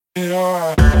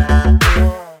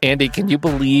Andy, can you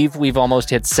believe we've almost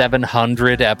hit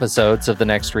 700 episodes of The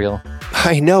Next Reel?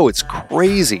 I know, it's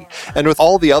crazy. And with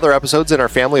all the other episodes in our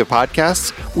family of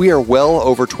podcasts, we are well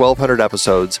over 1,200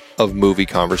 episodes of movie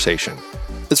conversation.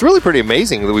 It's really pretty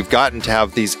amazing that we've gotten to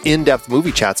have these in-depth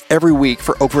movie chats every week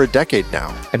for over a decade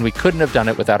now. And we couldn't have done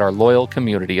it without our loyal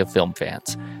community of film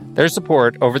fans. Their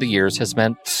support over the years has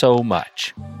meant so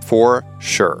much. For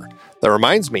sure. That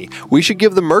reminds me, we should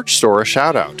give the merch store a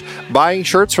shout out. Buying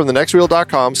shirts from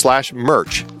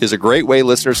thenextreel.com/merch is a great way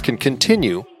listeners can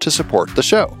continue to support the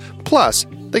show. Plus,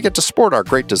 they get to sport our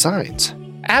great designs.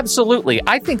 Absolutely.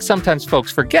 I think sometimes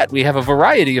folks forget we have a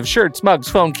variety of shirts, mugs,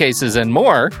 phone cases, and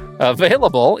more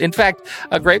available. In fact,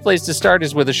 a great place to start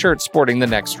is with a shirt sporting the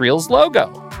Next Reel's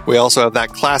logo. We also have that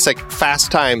classic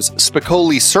Fast Times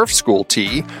Spicoli Surf School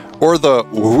tee, or the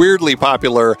weirdly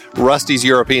popular Rusty's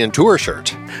European Tour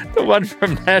shirt. The one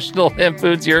from National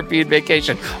Lampoon's European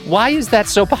Vacation. Why is that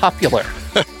so popular?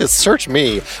 Search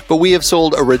me, but we have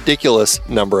sold a ridiculous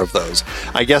number of those.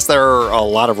 I guess there are a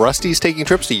lot of Rustys taking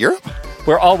trips to Europe?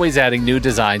 We're always adding new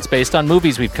designs based on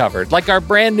movies we've covered, like our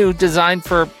brand new design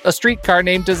for a streetcar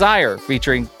named Desire,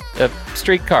 featuring a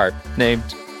streetcar named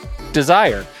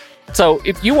Desire. So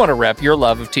if you want to rep your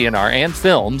love of TNR and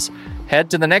films, head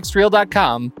to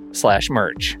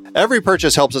thenextreel.com/merch. Every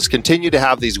purchase helps us continue to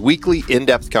have these weekly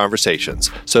in-depth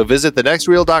conversations. So visit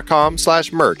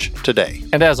thenextreel.com/merch today.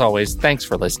 And as always, thanks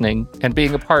for listening and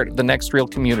being a part of the Next Reel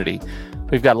community.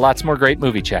 We've got lots more great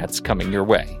movie chats coming your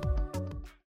way.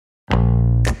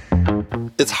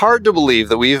 It's hard to believe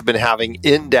that we've been having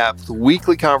in-depth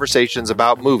weekly conversations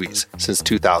about movies since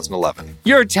 2011.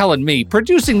 You're telling me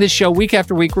producing this show week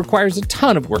after week requires a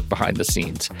ton of work behind the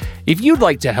scenes. If you'd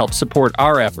like to help support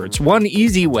our efforts, one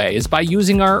easy way is by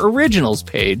using our originals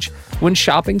page when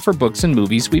shopping for books and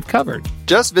movies we've covered.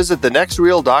 Just visit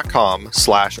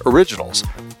thenextreel.com/originals.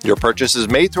 Your purchases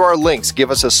made through our links give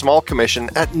us a small commission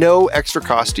at no extra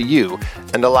cost to you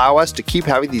and allow us to keep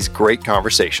having these great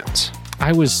conversations.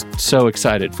 I was so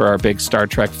excited for our big Star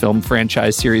Trek film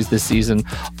franchise series this season.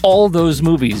 All those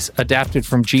movies adapted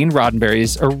from Gene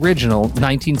Roddenberry's original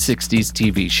 1960s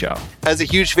TV show. As a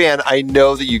huge fan, I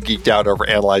know that you geeked out over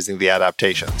analyzing the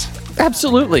adaptations.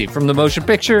 Absolutely. From the motion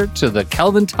picture to the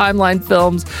Kelvin timeline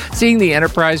films, seeing the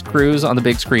Enterprise crews on the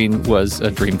big screen was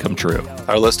a dream come true.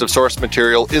 Our list of source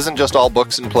material isn't just all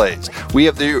books and plays. We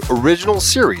have the original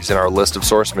series in our list of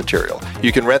source material.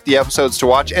 You can rent the episodes to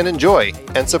watch and enjoy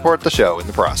and support the show in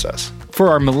the process. For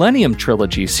our Millennium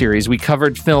Trilogy series, we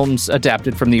covered films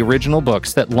adapted from the original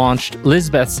books that launched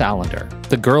Lisbeth Salander,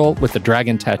 The Girl with the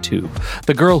Dragon Tattoo,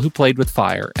 The Girl Who Played with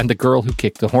Fire, and The Girl Who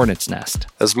Kicked the Hornet's Nest.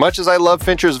 As much as I love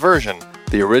Fincher's version,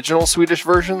 the original Swedish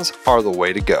versions are the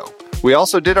way to go. We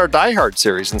also did our Die Hard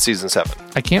series in Season 7.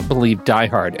 I can't believe Die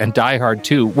Hard and Die Hard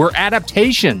 2 were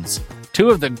adaptations. Two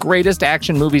of the greatest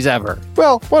action movies ever.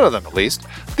 Well, one of them at least.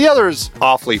 The other is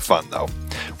awfully fun, though.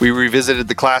 We revisited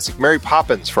the classic Mary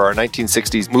Poppins for our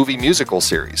 1960s movie musical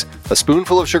series. A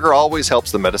spoonful of sugar always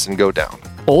helps the medicine go down.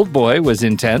 Old Boy was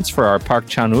intense for our Park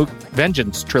Chan-wook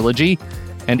Vengeance trilogy.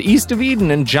 And East of Eden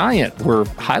and Giant were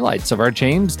highlights of our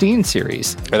James Dean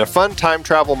series. And a fun time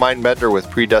travel mind bender with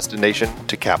Predestination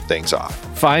to cap things off.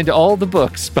 Find all the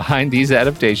books behind these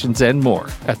adaptations and more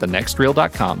at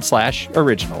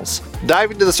thenextreel.com/originals.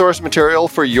 Dive into the source material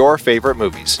for your favorite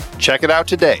movies. Check it out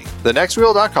today.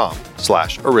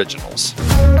 thenextreel.com/originals.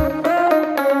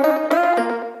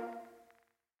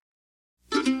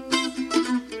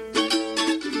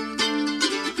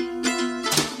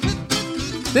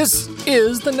 This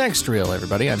is The Next Reel,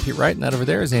 everybody. I'm Pete Wright, and that over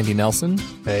there is Andy Nelson.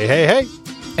 Hey, hey, hey.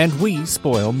 And we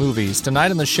spoil movies.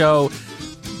 Tonight on the show,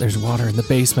 there's water in the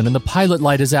basement and the pilot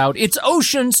light is out. It's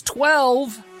Ocean's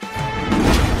 12.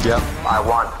 Yep. I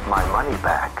want my money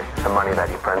back. The money that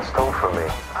your friend stole from me.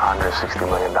 $160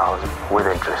 million with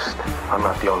interest. I'm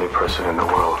not the only person in the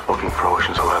world looking for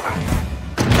Ocean's 11.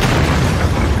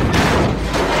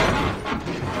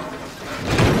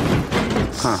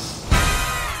 Huh.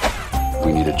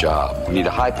 We need a job. We need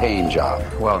a high-paying job.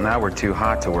 Well, now we're too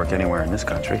hot to work anywhere in this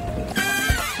country.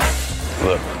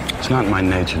 Look, it's not my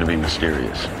nature to be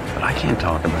mysterious, but I can't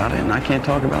talk about it, and I can't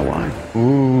talk about why.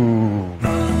 Ooh.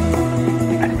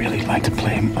 I'd really like to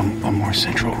play a more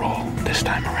central role this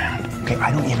time around. Okay,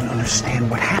 I don't even understand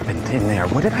what happened in there.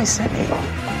 What did I say?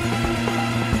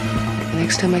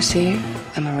 Next time I see you,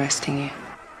 I'm arresting you.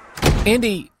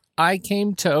 Andy, I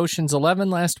came to Ocean's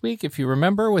 11 last week, if you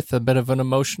remember, with a bit of an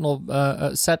emotional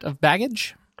set of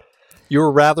baggage. You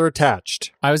were rather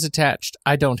attached. I was attached.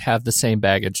 I don't have the same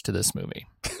baggage to this movie.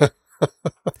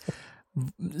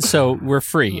 So we're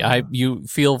free. You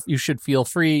should feel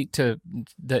free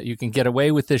that you can get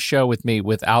away with this show with me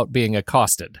without being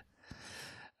accosted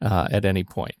at any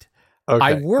point. Okay.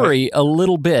 I worry a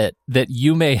little bit that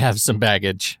you may have some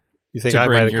baggage. You think I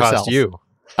might accost you?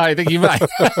 I think you might.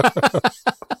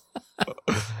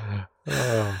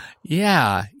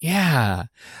 Yeah.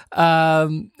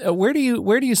 Where do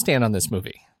you stand on this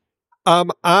movie?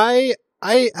 I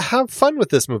have fun with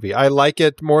this movie. I like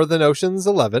it more than Ocean's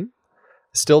 11.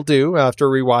 Still do after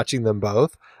rewatching them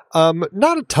both.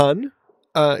 Not a ton.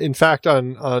 In fact,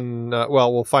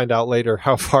 well, we'll find out later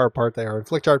how far apart they are in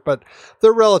Flickchart, but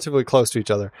they're relatively close to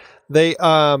each other. They,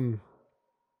 what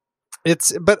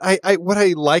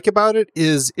I like about it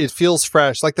is it feels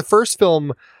fresh. Like the first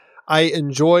film, I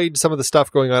enjoyed some of the stuff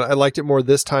going on. I liked it more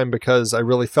this time because I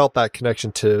really felt that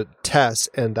connection to Tess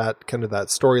and that kind of that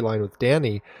storyline with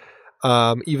Danny.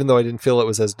 Even though I didn't feel it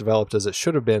was as developed as it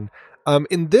should have been.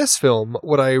 In this film,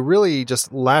 what I really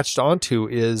just latched onto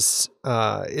is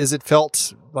it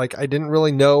felt like I didn't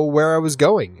really know where I was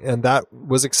going, and that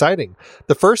was exciting.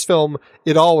 The first film,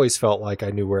 it always felt like I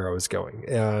knew where I was going,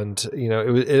 and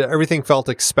everything felt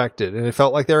expected, and it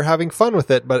felt like they were having fun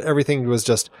with it, but everything was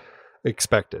just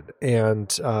expected.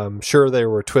 And sure, there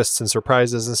were twists and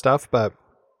surprises and stuff, but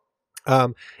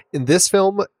in this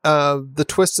film, the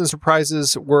twists and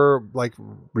surprises were like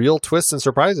real twists and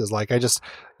surprises. Like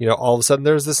all of a sudden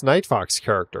there's this Night Fox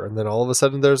character, and then all of a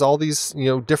sudden there's all these,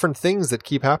 different things that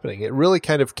keep happening. It really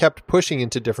kind of kept pushing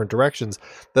into different directions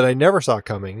that I never saw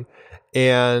coming.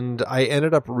 And I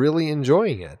ended up really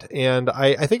enjoying it. And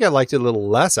I think I liked it a little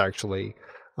less actually,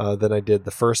 than I did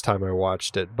the first time I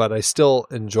watched it, but I still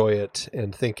enjoy it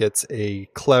and think it's a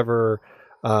clever,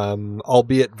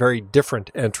 albeit very different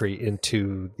entry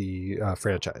into the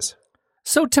franchise.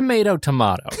 So tomato.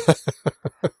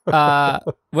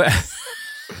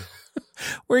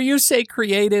 Where you say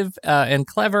creative and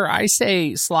clever, I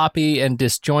say sloppy and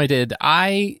disjointed.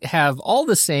 I have all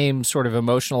the same sort of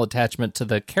emotional attachment to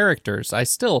the characters. I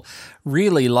still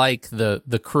really like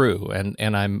the crew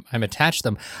and I'm attached to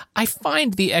them. I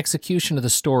find the execution of the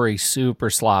story super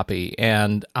sloppy,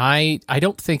 and I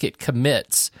don't think it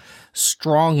commits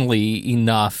strongly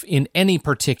enough in any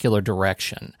particular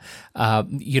direction.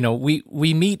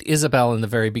 We meet Isabel in the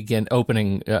very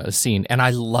opening scene, and I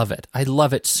love it. I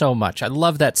love it so much. I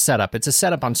love that setup. It's a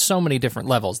setup on so many different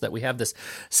levels, that we have this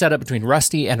setup between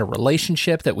Rusty and a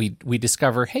relationship that we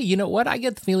discover, hey, you know what? I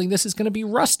get the feeling this is going to be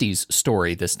Rusty's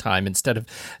story this time instead of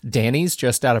Danny's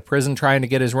just out of prison trying to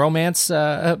get his romance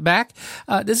back.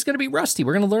 This is going to be Rusty.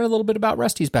 We're going to learn a little bit about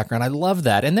Rusty's background. I love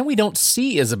that. And then we don't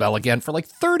see Isabel again for like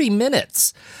 30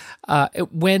 minutes,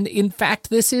 when in fact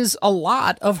this is a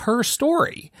lot of her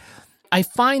story. I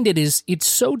find it's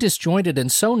so disjointed and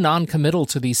so non-committal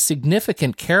to these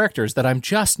significant characters that I'm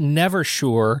just never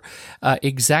sure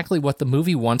exactly what the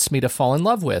movie wants me to fall in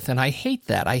love with, and I hate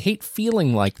that. I hate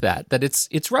feeling like that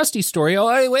it's Rusty's story.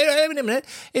 Oh, wait a minute.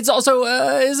 It's also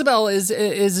Isabel is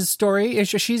a story.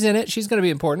 She's in it. She's going to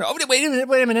be important. Oh, wait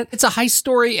a minute. It's a heist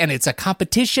story, and it's a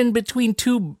competition between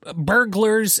two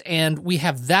burglars, and we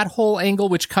have that whole angle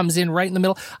which comes in right in the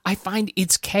middle. I find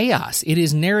it's chaos. It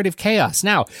is narrative chaos.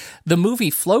 Now, the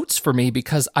movie floats for me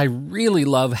because I really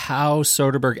love how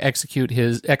Soderbergh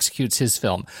executes his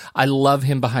film. I love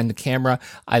him behind the camera.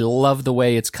 I love the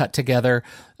way it's cut together,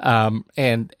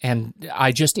 and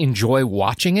I just enjoy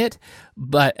watching it.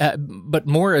 But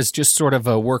more as just sort of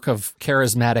a work of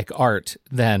charismatic art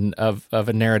than of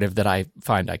a narrative that I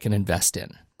find I can invest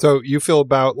in. So you feel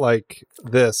about like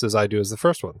this as I do as the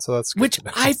first one. So that's good. Which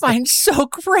I find so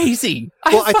crazy.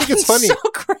 Well, I think it's funny. So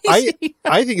crazy.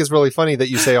 I think it's really funny that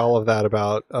you say all of that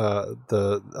about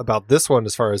about this one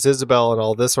as far as Isabel and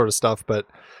all this sort of stuff. But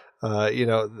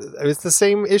it's the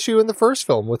same issue in the first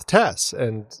film with Tess,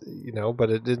 and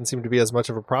but it didn't seem to be as much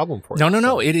of a problem for you.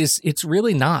 No. It's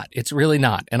really not. It's really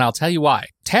not, and I'll tell you why.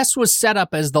 Tess was set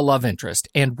up as the love interest,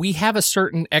 and we have a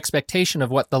certain expectation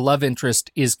of what the love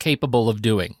interest is capable of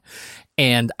doing.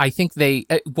 And I think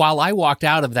while I walked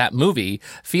out of that movie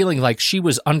feeling like she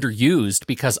was underused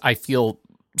because I feel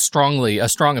a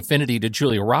strong affinity to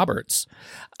Julia Roberts,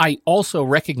 I also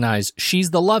recognize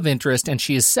she's the love interest and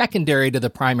she is secondary to the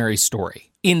primary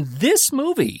story. In this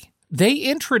movie, they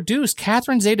introduced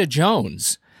Catherine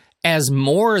Zeta-Jones as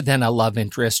more than a love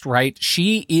interest, right?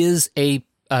 She is a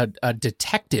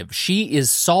detective. She is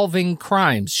solving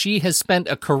crimes. She has spent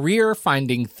a career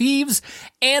finding thieves,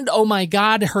 and oh my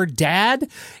God, her dad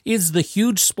is the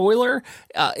huge spoiler.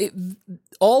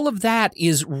 All of that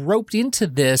is roped into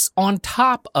this on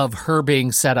top of her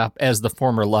being set up as the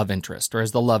former love interest, or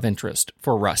as the love interest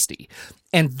for Rusty.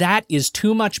 And that is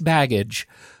too much baggage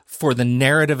for the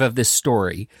narrative of this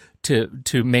story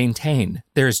to maintain.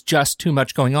 There's just too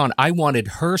much going on. I wanted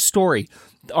her story.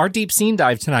 Our deep scene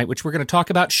dive tonight, which we're going to talk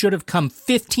about, should have come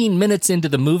 15 minutes into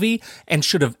the movie and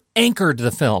should have anchored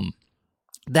the film.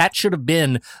 That should have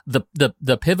been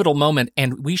the pivotal moment,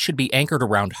 and we should be anchored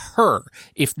around her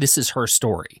if this is her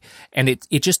story. And it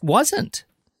just wasn't.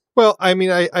 Well, I mean,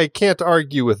 I can't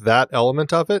argue with that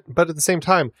element of it, but at the same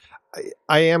time,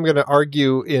 I am going to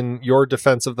argue in your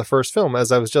defense of the first film, as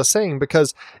I was just saying,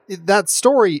 because that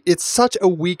story, it's such a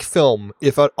weak film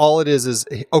if all it is,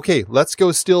 okay, let's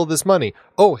go steal this money.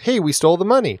 Oh, hey, we stole the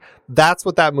money. That's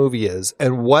what that movie is.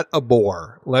 And what a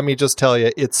bore. Let me just tell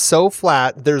you, it's so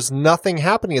flat. There's nothing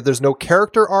happening. There's no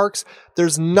character arcs.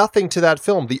 There's nothing to that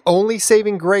film. The only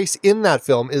saving grace in that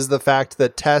film is the fact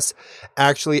that Tess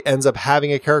actually ends up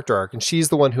having a character arc. And she's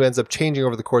the one who ends up changing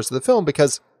over the course of the film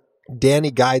because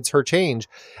Danny guides her change.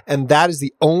 And that is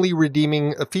the only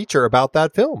redeeming feature about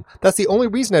that film. That's the only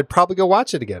reason I'd probably go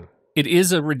watch it again. It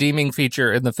is a redeeming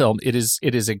feature in the film. It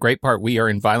is a great part. We are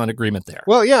in violent agreement there.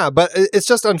 Well, yeah, but it's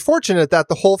just unfortunate that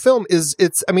the whole film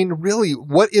really,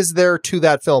 what is there to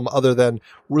that film other than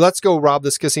let's go rob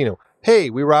this casino?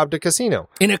 Hey, we robbed a casino.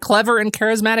 In a clever and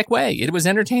charismatic way. It was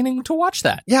entertaining to watch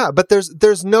that. Yeah, but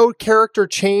there's no character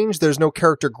change. There's no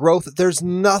character growth. There's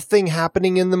nothing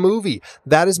happening in the movie.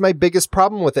 That is my biggest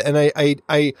problem with it. And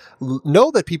I know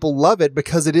that people love it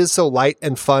because it is so light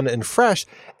and fun and fresh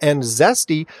and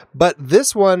zesty, but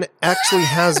this one actually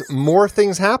has more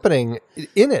things happening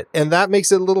in it. And that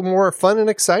makes it a little more fun and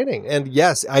exciting. And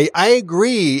yes, I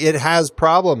agree it has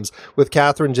problems with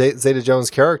Catherine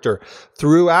Zeta-Jones' character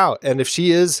throughout. And if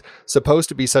she is supposed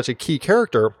to be such a key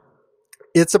character,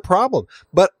 it's a problem.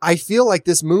 But I feel like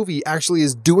this movie actually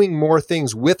is doing more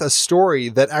things with a story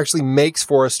that actually makes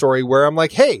for a story where I'm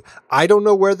like, hey, I don't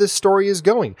know where this story is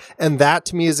going. And that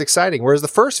to me is exciting. Whereas the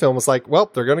first film was like, well,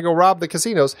 they're going to go rob the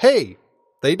casinos. Hey,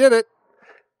 they did it.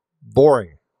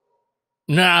 Boring.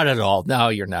 Not at all. No,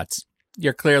 you're nuts.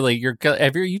 You're clearly,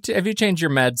 have you changed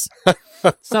your meds?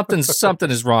 Something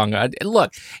is wrong.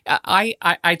 Look,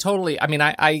 I totally, I mean,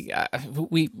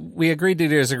 we agreed to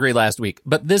disagree last week,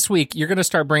 but this week you're going to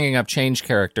start bringing up change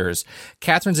characters.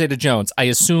 Catherine Zeta-Jones, I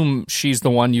assume she's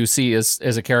the one you see as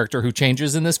a character who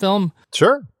changes in this film?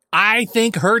 Sure. I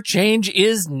think her change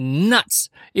is nuts.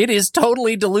 It is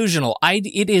totally delusional.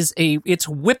 It's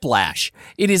whiplash.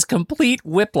 It is complete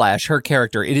whiplash, her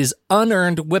character. It is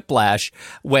unearned whiplash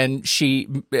when she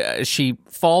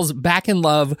falls back in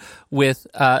love with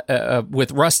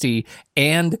Rusty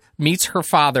and meets her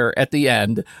father at the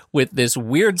end with this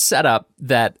weird setup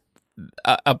that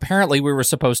apparently we were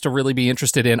supposed to really be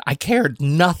interested in. I cared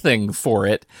nothing for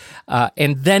it.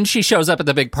 And then she shows up at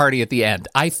the big party at the end.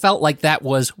 I felt like that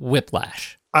was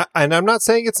whiplash. And I'm not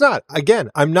saying it's not. Again,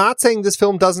 I'm not saying this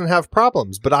film doesn't have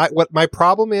problems, but what my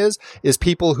problem is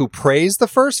people who praise the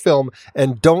first film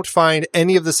and don't find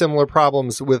any of the similar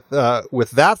problems with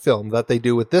that film that they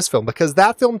do with this film, because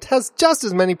that film has just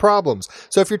as many problems.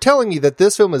 So if you're telling me that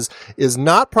this film is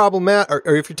not problematic,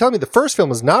 or if you're telling me the first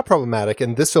film is not problematic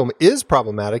and this film is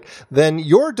problematic, then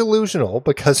you're delusional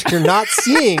because you're not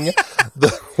seeing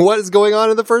what is going on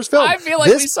in the first film. I feel like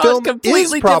this we saw film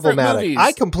completely is problematic. different movies.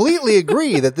 I completely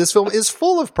agree that this film is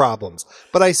full of problems,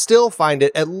 but I still find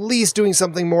it at least doing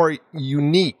something more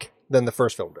unique than the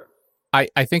first film did.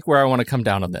 I think where I want to come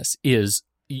down on this is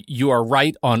you are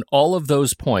right on all of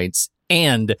those points,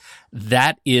 and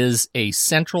that is a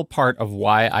central part of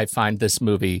why I find this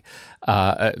movie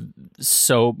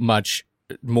so much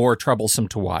more troublesome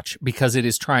to watch, because it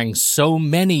is trying so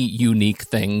many unique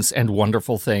things and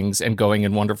wonderful things and going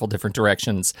in wonderful different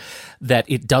directions that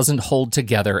it doesn't hold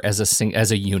together as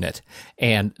a unit.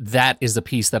 And that is the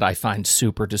piece that I find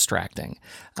super distracting.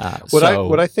 What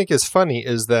I think is funny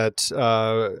is that,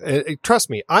 trust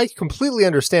me, I completely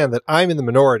understand that I'm in the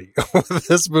minority with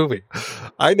this movie.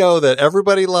 I know that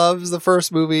everybody loves the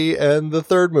first movie and the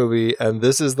third movie, and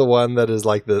this is the one that is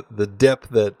like the dip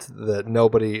that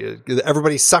everybody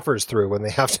suffers through when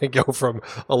they have to go from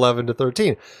 11 to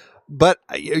 13. But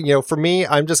for me,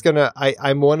 I'm just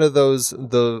I'm one of those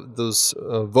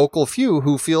vocal few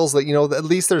who feels that at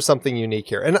least there's something unique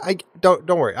here. And I don't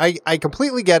worry, I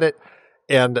completely get it.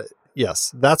 And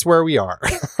yes, that's where we are.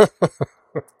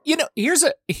 Here's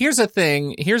a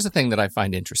thing that I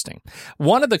find interesting.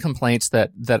 One of the complaints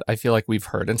that I feel like we've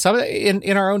heard, and some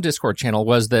in our own Discord channel,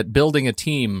 was that building a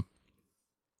team.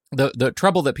 The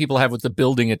trouble that people have with the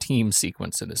building a team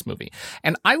sequence in this movie.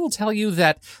 And I will tell you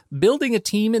that building a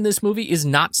team in this movie is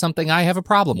not something I have a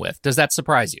problem with. Does that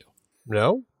surprise you?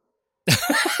 No.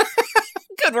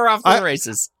 Good, we're off to the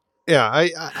races. Yeah,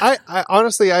 I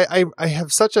honestly, I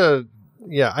have such a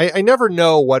I never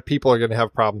know what people are going to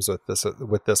have problems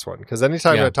with this one, because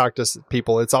anytime I talk to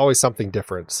people, it's always something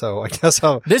different. So I guess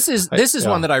this is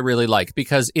one that I really like,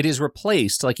 because it is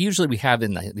replaced. Like usually we have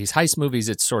in these heist movies,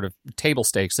 it's sort of table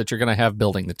stakes that you're going to have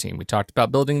building the team. We talked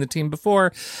about building the team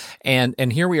before, and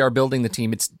here we are building the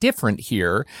team. It's different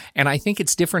here, and I think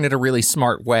it's different in a really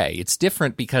smart way. It's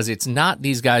different because it's not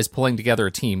these guys pulling together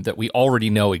a team that we already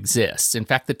know exists. In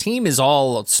fact, the team is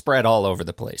all spread all over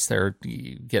the place. They're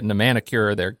getting a manicure.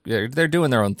 They're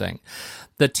doing their own thing.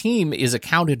 The team is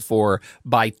accounted for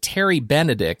by Terry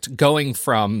Benedict going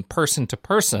from person to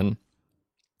person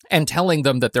and telling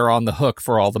them that they're on the hook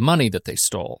for all the money that they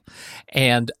stole,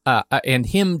 and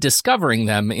him discovering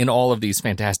them in all of these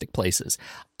fantastic places.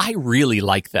 I really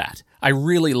like that. I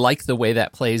really like the way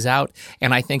that plays out,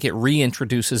 and I think it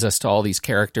reintroduces us to all these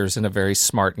characters in a very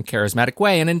smart and charismatic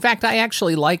way. And in fact, I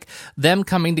actually like them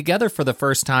coming together for the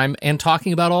first time and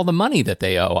talking about all the money that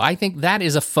they owe. I think that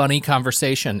is a funny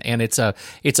conversation, and it's a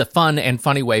fun and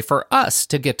funny way for us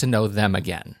to get to know them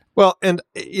again. Well, and,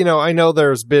 I know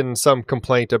there's been some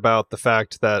complaint about the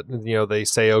fact that, they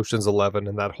say Ocean's 11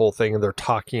 and that whole thing, and they're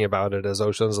talking about it as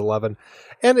Ocean's 11.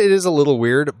 And it is a little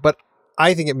weird, but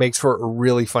I think it makes for a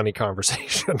really funny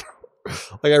conversation.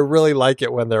 Like, I really like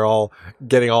it when they're all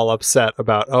getting all upset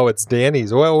about, oh, it's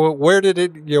Danny's. Well, where did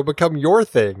it, become your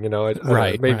thing?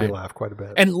 It made me laugh quite a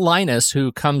bit. And Linus,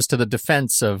 who comes to the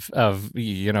defense of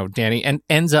Danny, and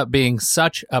ends up being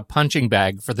such a punching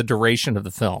bag for the duration of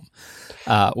the film,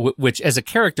 which as a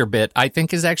character bit, I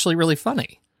think is actually really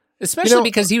funny. Especially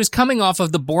because he was coming off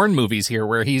of the Bourne movies here,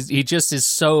 where he just is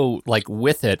so like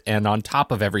with it and on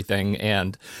top of everything,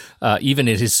 and even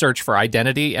in his search for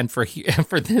identity, and for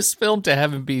this film to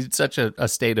have him be such a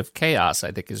state of chaos,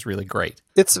 I think is really great.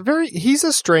 He's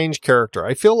a strange character.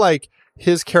 I feel like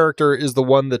his character is the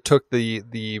one that took the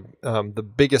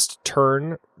biggest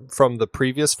turn from the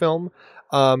previous film.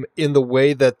 In the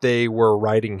way that they were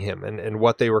writing him and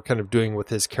what they were kind of doing with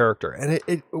his character. And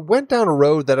it went down a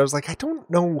road that I was like, I don't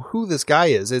know who this guy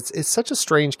is. It's such a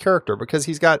strange character, because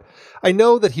I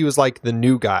know that he was like the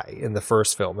new guy in the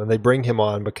first film, and they bring him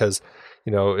on because,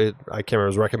 I can't remember, it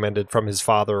was recommended from his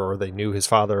father, or they knew his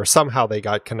father, or somehow they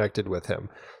got connected with him.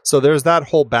 So there's that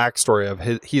whole backstory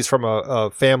of he's from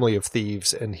a family of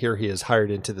thieves, and here he is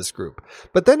hired into this group.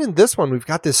 But then in this one, we've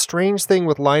got this strange thing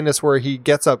with Linus where he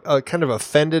gets kind of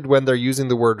offended when they're using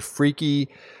the word freaky,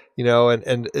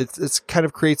 and it's kind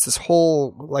of creates this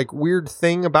whole like weird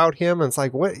thing about him. And it's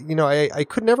like, what, I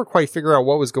could never quite figure out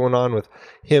what was going on with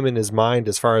him in his mind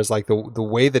as far as like the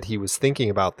way that he was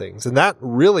thinking about things. And that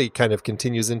really kind of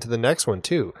continues into the next one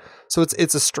too. So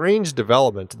it's a strange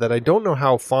development that I don't know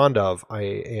how fond of I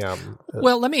am.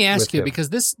 Well, let me ask you,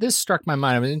 because this struck my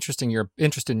mind. I'm interested in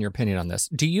your opinion on this.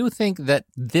 Do you think that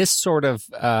this sort of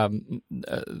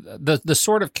the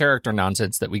sort of character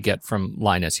nonsense that we get from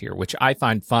Linus here, which I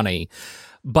find funny,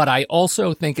 but I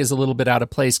also think is a little bit out of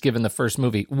place given the first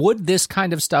movie, would this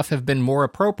kind of stuff have been more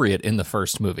appropriate in the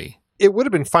first movie? It would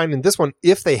have been fine in this one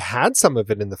if they had some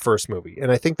of it in the first movie.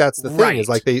 And I think that's the thing, right. Is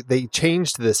like they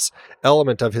changed this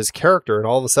element of his character, and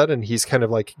all of a sudden he's kind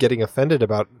of like getting offended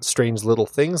about strange little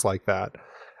things like that.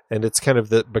 And it's kind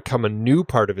of become a new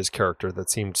part of his character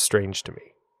that seemed strange to me.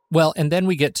 Well, and then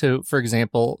we get to, for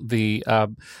example, the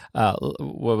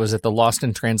what was it, the Lost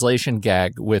in Translation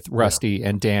gag with Rusty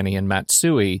and Danny and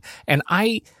Matsui. And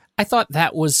I thought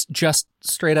that was just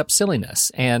straight up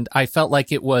silliness, and I felt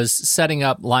like it was setting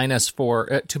up Linus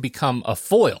to become a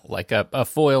foil, like a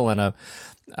foil and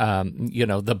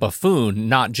the buffoon,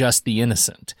 not just the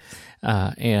innocent.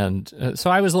 So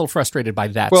I was a little frustrated by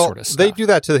that sort of stuff. They do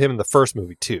that to him in the first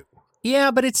movie too.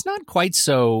 Yeah, but it's not quite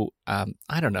so.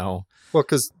 I don't know. Well,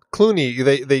 because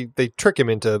Clooney, they trick him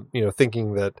into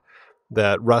thinking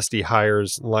that Rusty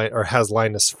has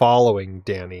Linus following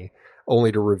Danny,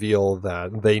 only to reveal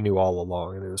that they knew all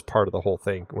along, and it was part of the whole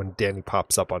thing when Danny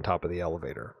pops up on top of the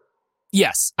elevator.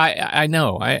 Yes, I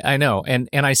know, I know, and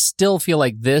I still feel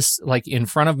like this, like in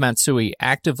front of Matsui,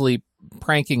 actively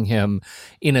pranking him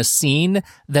in a scene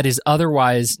that is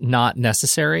otherwise not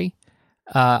necessary.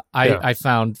 I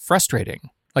found frustrating.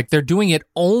 Like they're doing it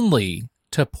only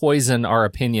to poison our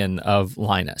opinion of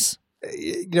Linus.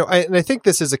 I think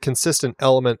this is a consistent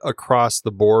element across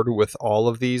the board with all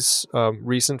of these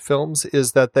recent films,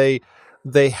 is that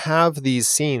they have these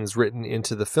scenes written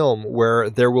into the film where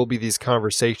there will be these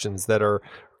conversations that are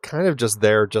kind of just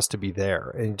there just to be there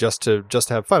and just to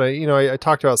have fun. I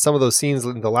talked about some of those scenes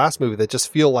in the last movie that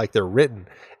just feel like they're written,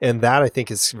 and that I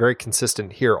think is very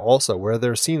consistent here also, where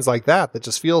there are scenes like that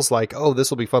just feels like, oh,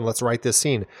 this will be fun, let's write this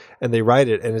scene, and they write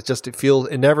it, and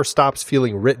it never stops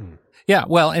feeling written. Yeah,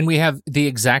 well, and we have the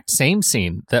exact same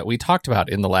scene that we talked about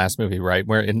in the last movie, right?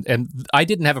 Where and I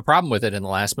didn't have a problem with it in the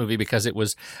last movie because it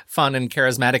was fun and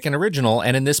charismatic and original.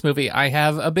 And in this movie, I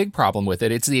have a big problem with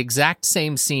it. It's the exact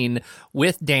same scene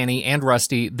with Danny and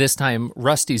Rusty. This time,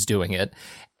 Rusty's doing it,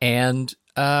 and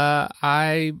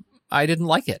I didn't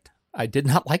like it. I did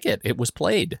not like it. It was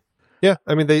played. Yeah,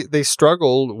 I mean they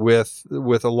struggled with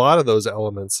a lot of those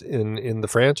elements in the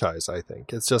franchise. I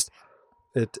think it's just.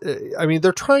 I mean,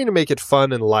 they're trying to make it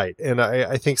fun and light, and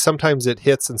I think sometimes it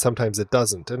hits and sometimes it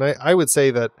doesn't. And I would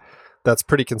say that that's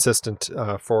pretty consistent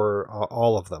for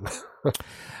all of them.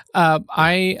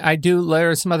 I do. There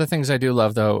are some other things I do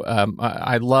love, though.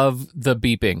 I love the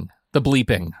bleeping.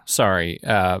 Sorry,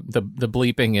 the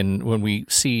bleeping in when we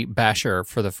see Basher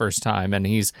for the first time, and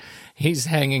he's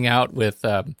hanging out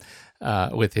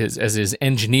with his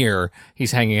engineer.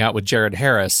 He's hanging out with Jared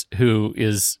Harris, who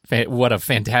is what a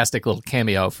fantastic little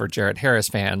cameo for Jared Harris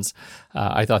fans.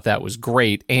 I thought that was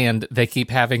great, and they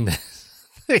keep having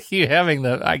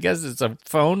the I guess it's a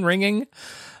phone ringing,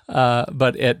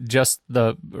 but at just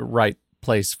the right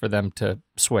place for them to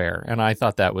swear, and I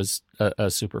thought that was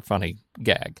a super funny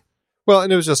gag. Well,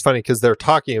 and it was just funny because they're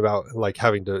talking about like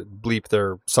having to bleep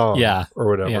their song or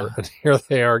whatever, and here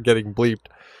they are getting bleeped.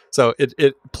 So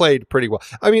it played pretty well.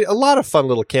 I mean, a lot of fun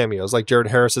little cameos, like Jared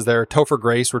Harris is there. Topher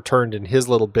Grace returned in his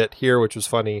little bit here, which was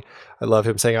funny. I love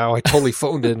him saying, "Oh, I totally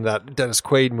phoned in that Dennis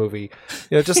Quaid movie."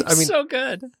 You know, just I mean, so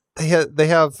good. They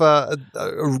have a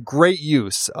great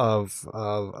use of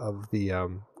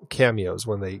the cameos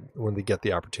when they get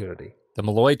the opportunity. The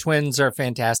Malloy twins are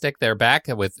fantastic. They're back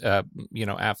with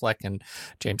Affleck and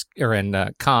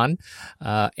Khan,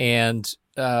 and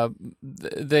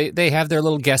they have their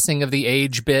little guessing of the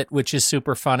age bit, which is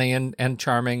super funny and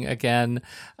charming. Again,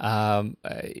 some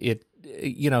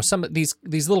of these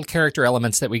little character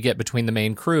elements that we get between the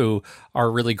main crew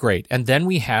are really great. And then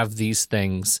we have these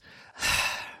things.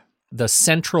 The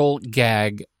central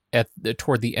gag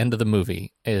toward the end of the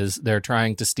movie is they're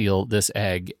trying to steal this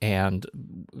egg, and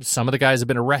some of the guys have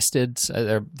been arrested.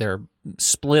 They're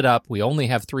split up. We only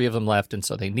have 3 of them left, and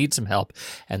so they need some help.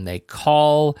 And they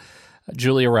call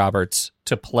Julia Roberts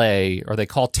to play, or they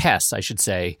call Tess, I should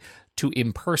say, to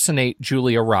impersonate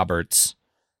Julia Roberts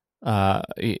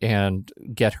and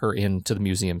get her into the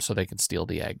museum so they can steal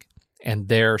the egg. And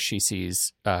there she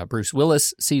sees Bruce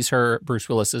Willis sees her. Bruce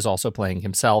Willis is also playing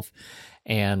himself,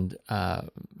 and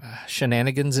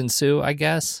shenanigans ensue, I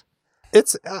guess.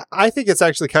 I think it's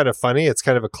actually kind of funny. It's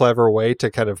kind of a clever way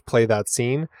to kind of play that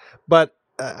scene, but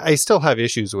I still have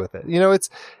issues with it. You know,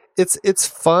 it's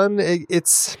fun.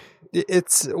 It's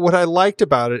what I liked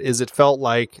about it is it felt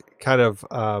like kind of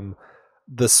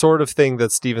the sort of thing that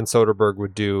Steven Soderbergh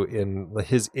would do in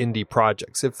his indie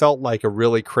projects. It felt like a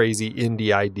really crazy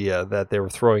indie idea that they were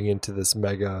throwing into this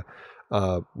mega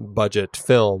budget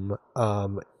film.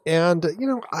 And,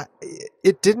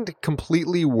 it didn't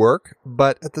completely work,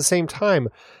 but at the same time,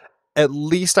 at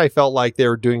least I felt like they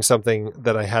were doing something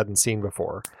that I hadn't seen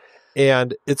before.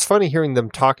 And it's funny hearing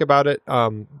them talk about it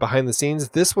behind the scenes.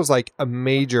 This was like a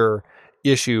major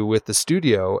issue with the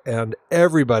studio, and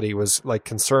everybody was like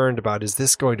concerned about, is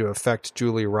this going to affect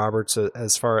Julia Roberts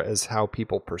as far as how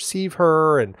people perceive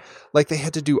her? And like they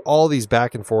had to do all these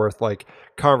back and forth like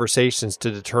conversations to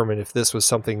determine if this was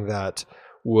something that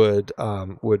would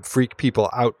freak people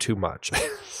out too much.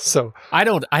 So I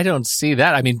don't see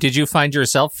that. I mean, did you find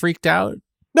yourself freaked out?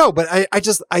 No, but I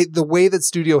the way that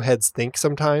studio heads think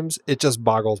sometimes, it just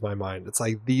boggles my mind. It's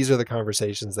like, these are the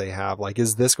conversations they have. Like,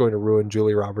 is this going to ruin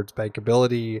Julia Roberts'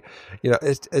 bankability?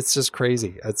 It's just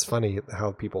crazy. It's funny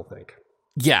how people think.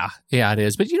 Yeah, it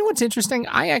is. But you know what's interesting?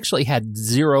 I actually had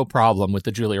zero problem with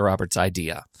the Julia Roberts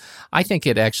idea. I think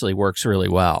it actually works really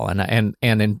well. And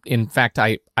in fact,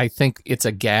 I think it's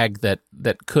a gag that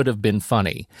could have been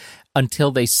funny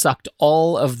until they sucked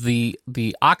all of the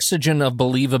oxygen of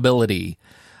believability,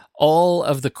 all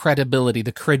of the credibility,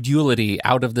 the credulity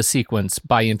out of the sequence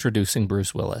by introducing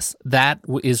Bruce Willis. That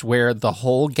is where the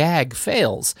whole gag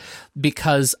fails,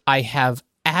 because I have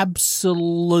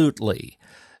absolutely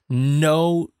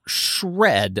no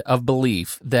shred of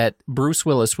belief that Bruce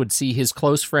Willis would see his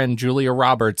close friend Julia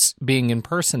Roberts being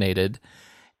impersonated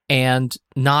and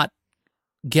not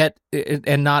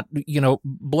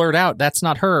blurt out that's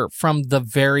not her from the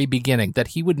very beginning, that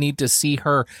he would need to see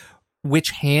her,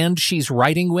 which hand she's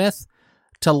writing with,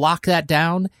 to lock that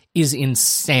down is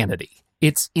insanity.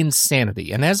 It's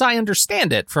insanity. And as I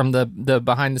understand it from the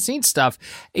behind the scenes stuff,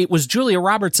 it was Julia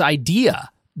Roberts' idea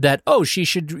that, she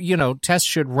should, Tess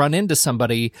should run into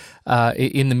somebody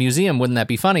in the museum. Wouldn't that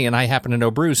be funny? And I happen to know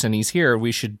Bruce and he's here.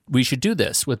 We should do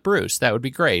this with Bruce. That would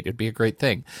be great. It'd be a great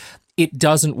thing. it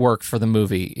doesn't work for the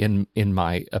movie, in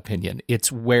my opinion.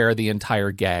 It's where the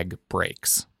entire gag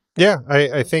breaks. Yeah,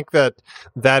 I think that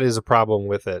is a problem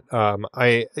with it.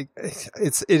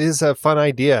 It is a fun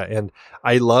idea, and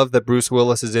I love that Bruce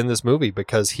Willis is in this movie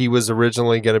because he was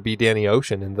originally going to be Danny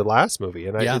Ocean in the last movie,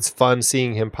 and it's fun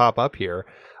seeing him pop up here.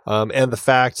 And the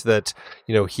fact that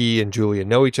he and Julia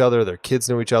know each other, their kids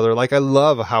know each other. Like, I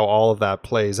love how all of that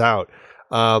plays out.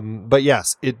 But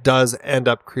yes, it does end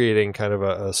up creating kind of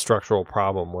a structural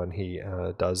problem when he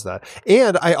does that.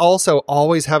 And I also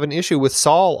always have an issue with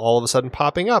Saul all of a sudden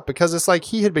popping up, because it's like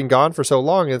he had been gone for so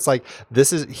long. And it's like,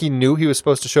 he knew he was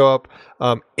supposed to show up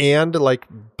and like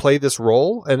play this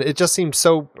role. And it just seemed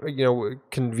so,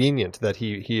 convenient that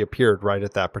he appeared right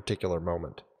at that particular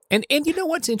moment. And you know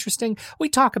what's interesting? We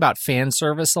talk about fan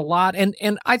service a lot,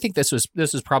 and I think this was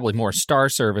probably more star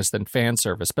service than fan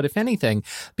service. But if anything,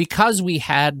 because we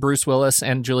had Bruce Willis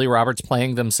and Julia Roberts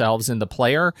playing themselves in The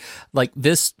Player, like,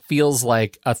 this feels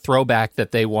like a throwback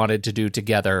that they wanted to do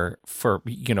together for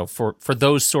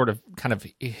those sort of kind of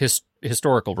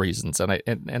historical reasons,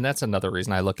 and that's another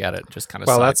reason I look at it just kind of.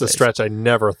 Well, that's a stretch I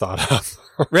never thought of.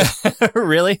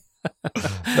 Really?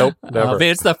 Nope, never.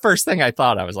 It's the first thing I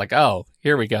thought. I was like, "Oh,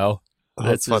 here we go."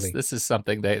 That's funny. This is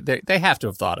something they have to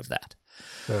have thought of that.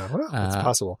 Yeah, well, it's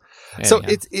possible. Anyhow. So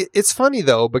it's funny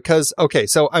though, because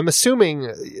so I'm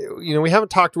assuming we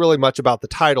haven't talked really much about the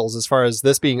titles as far as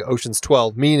this being Ocean's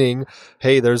 12, meaning,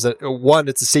 hey, there's one,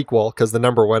 it's a sequel because the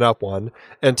number went up one,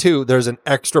 and two, there's an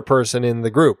extra person in the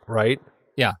group, right?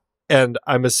 Yeah. And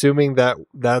I'm assuming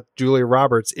that Julia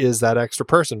Roberts is that extra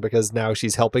person because now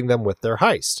she's helping them with their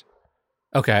heist.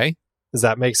 Okay. Does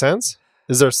that make sense?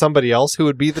 Is there somebody else who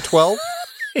would be the 12?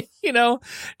 You know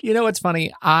what's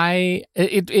funny?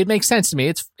 It makes sense to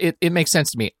me. It makes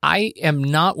sense to me. I am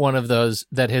not one of those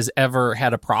that has ever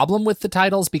had a problem with the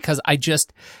titles because I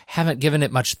just haven't given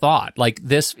it much thought. Like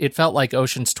this, it felt like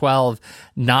Ocean's 12,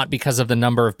 not because of the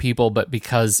number of people, but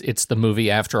because it's the movie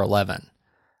after 11.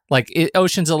 Like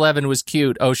Ocean's 11 was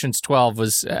cute. Ocean's 12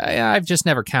 was, I've just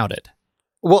never counted.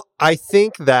 Well, I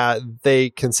think that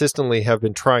they consistently have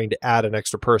been trying to add an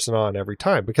extra person on every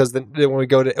time, because then when we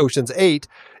go to Ocean's 8,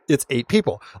 it's 8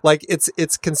 people. Like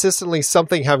it's consistently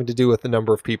something having to do with the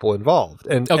number of people involved.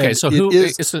 And so who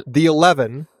is the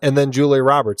 11, and then Julia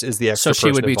Roberts is the extra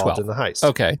person involved 12. in the heist.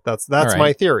 Okay, that's right.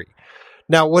 My theory.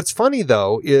 Now, what's funny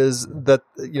though is that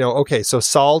so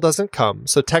Saul doesn't come,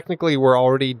 so technically we're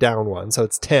already down one, so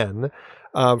it's 10.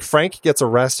 Frank gets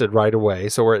arrested right away,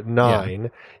 so we're at 9. Yeah.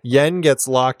 Yen gets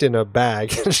locked in a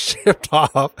bag and shipped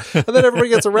off, and then everybody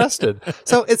gets arrested.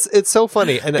 So it's so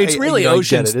funny, and it's really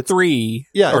Ocean's 3,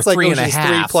 yeah, or it's like 3 Ocean's and a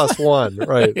half 3 plus 1,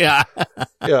 right? Yeah,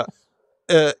 yeah.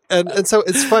 And so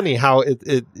it's funny how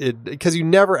it because you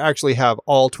never actually have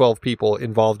all 12 people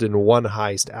involved in one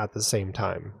heist at the same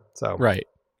time. So right.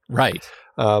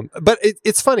 But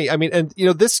it's funny. I mean, and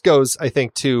this goes, I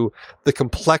think, to the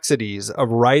complexities of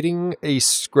writing a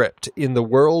script in the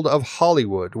world of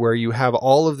Hollywood, where you have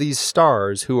all of these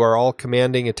stars who are all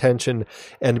commanding attention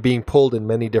and being pulled in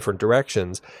many different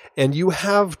directions, and you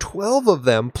have 12 of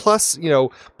them plus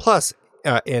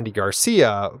Andy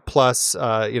Garcia, plus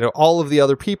all of the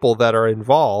other people that are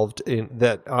involved in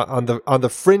that on the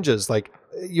fringes, like.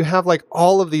 You have like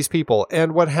all of these people,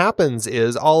 and what happens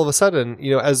is all of a sudden,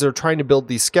 as they're trying to build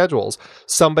these schedules,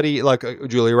 somebody like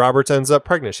Julia Roberts ends up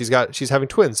pregnant. She's having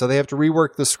twins, so they have to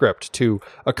rework the script to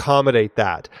accommodate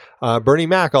that. Bernie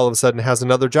Mac all of a sudden has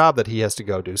another job that he has to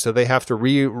go do, so they have to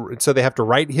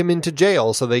write him into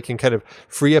jail so they can kind of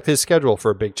free up his schedule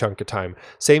for a big chunk of time.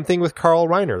 Same thing with Carl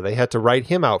Reiner; they had to write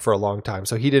him out for a long time,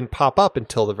 so he didn't pop up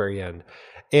until the very end.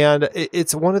 And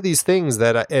it's one of these things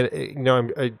that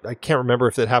I can't remember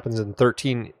if it happens in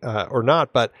 13 or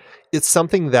not, but it's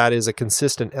something that is a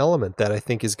consistent element that I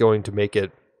think is going to make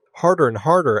it harder and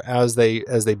harder as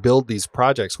they build these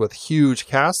projects with huge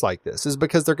casts like this, is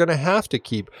because they're going to have to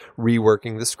keep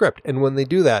reworking the script, and when they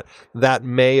do that, that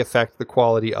may affect the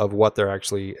quality of what they're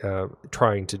actually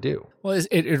trying to do. Well,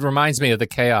 it reminds me of the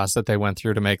chaos that they went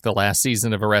through to make the last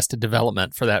season of Arrested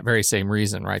Development for that very same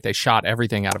reason, right? They shot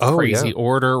everything out of crazy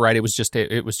order, right? It was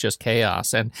just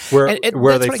chaos, and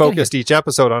where they focused each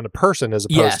episode on a person as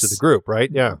opposed to the group, right?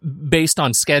 Yeah, based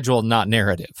on schedule, not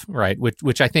narrative, right?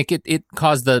 Which I think it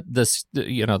caused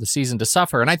the season to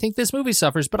suffer, and I think this movie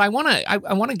suffers. But I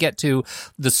want to get to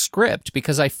the script,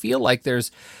 because I feel like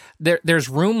there's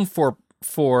room for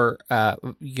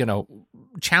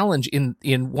challenge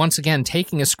in once again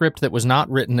taking a script that was not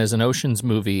written as an Ocean's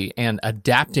movie and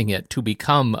adapting it to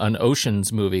become an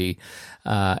Ocean's movie,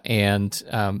 and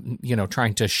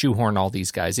trying to shoehorn all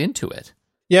these guys into it.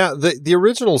 Yeah, the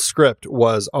original script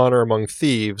was Honor Among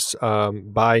Thieves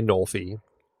by Nolfi,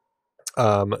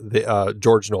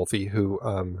 George Nolfi, who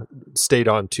stayed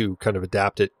on to kind of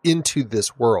adapt it into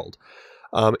this world.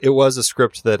 It was a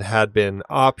script that had been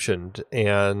optioned,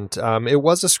 and it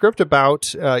was a script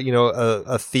about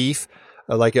a thief,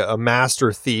 like a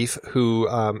master thief who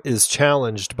is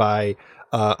challenged by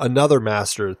another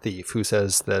master thief who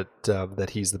says that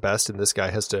he's the best, and this guy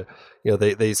has to,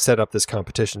 they set up this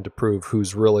competition to prove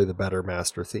who's really the better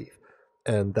master thief,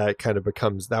 and that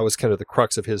was kind of the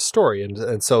crux of his story,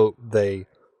 and so they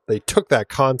took that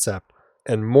concept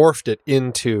and morphed it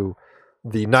into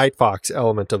the Night Fox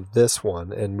element of this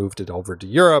one and moved it over to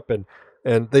Europe, and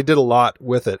they did a lot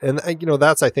with it, and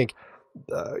that's, I think,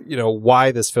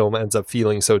 why this film ends up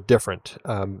feeling so different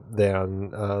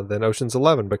than Ocean's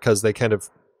 11, because they kind of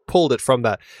pulled it from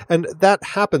that, and that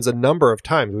happens a number of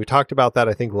times. We talked about that,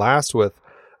 I think, last with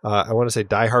I want to say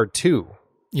Die Hard 2,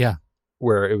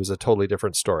 where it was a totally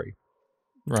different story,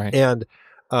 right? And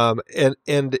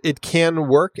it can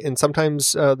work, and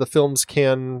sometimes the films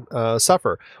can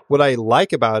suffer. What I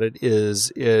like about it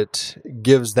is it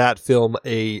gives that film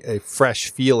a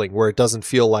fresh feeling where it doesn't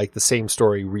feel like the same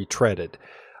story retreaded.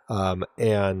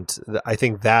 And I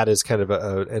think that is kind of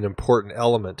an important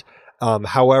element.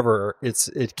 However,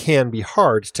 it can be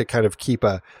hard to kind of keep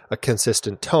a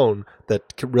consistent tone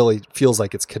that really feels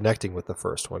like it's connecting with the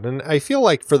first one. And I feel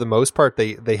like for the most part,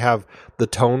 they have the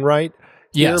tone right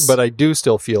here, but I do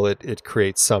still feel it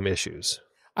creates some issues.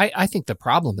 I think the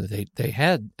problem that they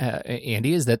had,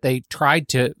 Andy, is that they tried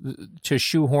to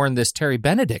shoehorn this Terry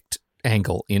Benedict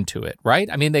angle into it, right?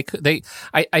 I mean,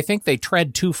 I think they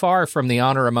tread too far from the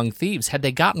Honor Among Thieves. Had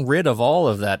they gotten rid of all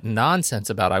of that nonsense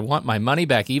about I want my money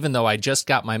back, even though I just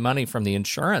got my money from the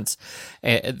insurance,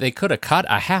 they could have cut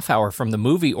a half hour from the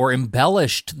movie or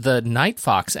embellished the Night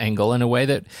Fox angle in a way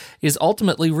that is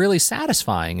ultimately really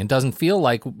satisfying and doesn't feel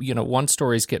like, one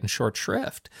story's getting short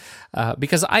shrift.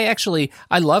 Because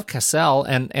I love Cassell,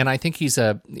 and I think he's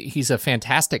a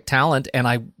fantastic talent, and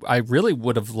I really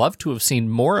would have loved to have seen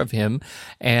more of him,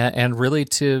 and really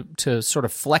to sort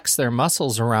of flex their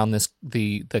muscles around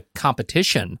the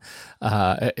competition.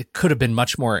 It could have been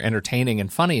much more entertaining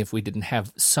and funny if we didn't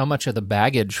have so much of the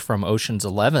baggage from Ocean's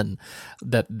 11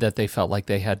 that they felt like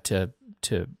they had to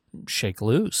shake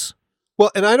loose.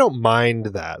 Well, and I don't mind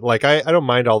that. Like, I don't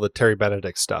mind all the Terry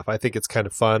Benedict stuff. I think it's kind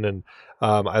of fun, and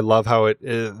I love how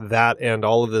that and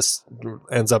all of this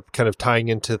ends up kind of tying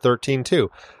into 13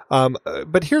 too.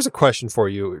 But here's a question for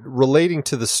you relating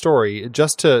to the story,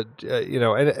 just to,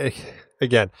 and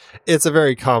again, it's a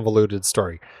very convoluted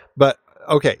story. But,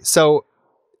 okay, so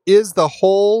is the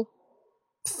whole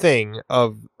thing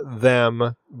of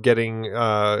them getting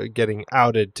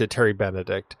outed to Terry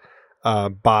Benedict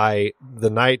by the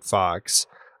Night Fox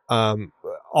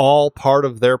all part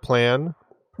of their plan?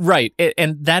 Right,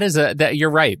 and that you're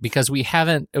right, because we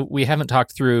haven't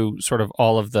talked through sort of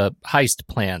all of the heist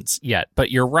plans yet.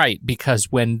 But you're right, because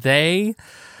when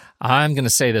I'm going to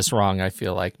say this wrong, I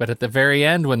feel like, but at the very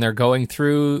end, when they're going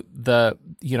through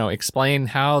explain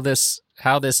how this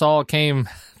all came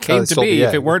to be,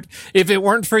 if it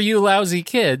weren't for you lousy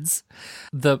kids,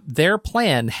 their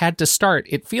plan had to start.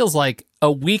 It feels like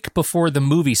a week before the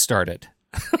movie started.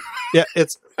 Yeah,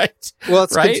 it's right. Well,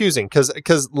 it's right? confusing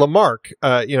because Lamarck,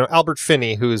 Albert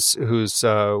Finney, who's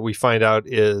we find out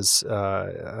is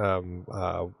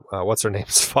what's her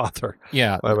name's father?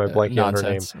 Yeah, why am I blanking on her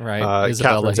name? Right,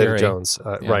 Catherine Zeta-Jones.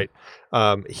 Right.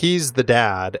 He's the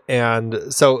dad,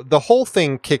 and so the whole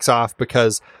thing kicks off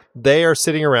because they are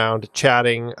sitting around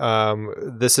chatting.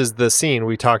 This is the scene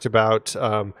we talked about.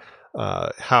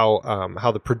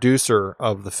 How the producer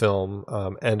of the film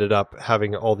ended up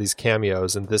having all these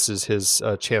cameos, and this is his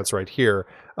chance right here,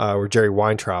 where Jerry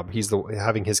Weintraub, he's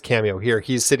having his cameo here.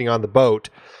 He's sitting on the boat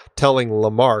telling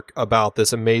Lamarck about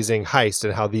this amazing heist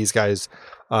and how these guys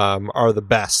are the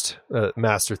best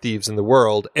master thieves in the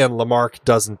world, and Lamarck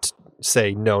doesn't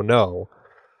say no.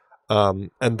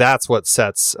 And that's what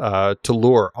sets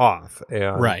Toulour off,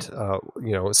 and right.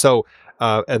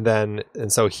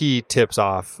 So he tips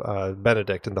off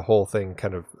Benedict, and the whole thing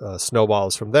kind of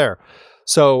snowballs from there.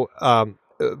 So,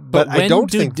 but I don't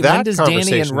think that when does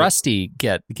Danny and Rusty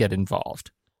get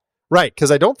involved? Right, because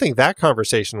I don't think that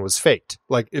conversation was faked.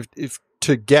 Like, if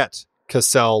to get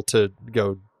Cassell to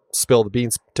go spill the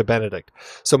beans to Benedict.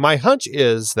 So my hunch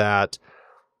is that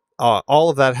all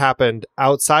of that happened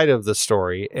outside of the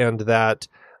story, and that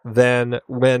then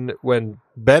when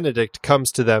Benedict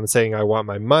comes to them saying, "I want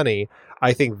my money,"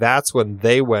 I think that's when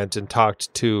they went and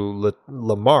talked to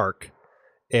Lamarck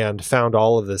and found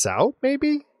all of this out,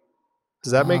 maybe?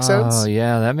 Does that make sense? Oh,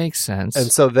 yeah, that makes sense.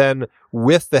 And so then,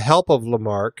 with the help of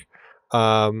Lamarck,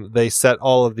 they set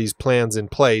all of these plans in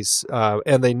place,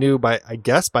 and they knew by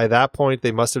that point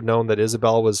they must have known that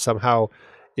Isabel was somehow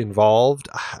involved.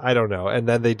 I don't know. And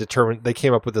then they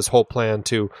came up with this whole plan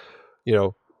to,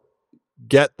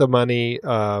 get the money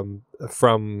to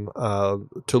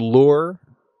lure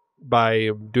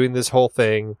by doing this whole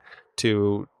thing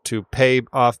to pay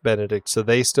off Benedict, so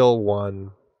they still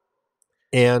won,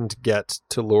 and get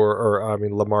to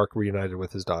Lamarck reunited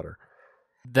with his daughter.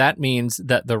 That means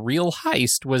that the real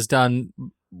heist was done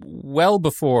well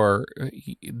before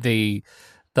the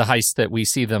heist that we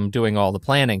see them doing all the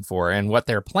planning for. And what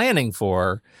they're planning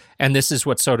for, and this is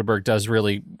what Soderbergh does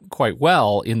really quite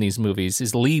well in these movies,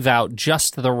 is leave out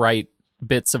just the right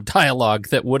bits of dialogue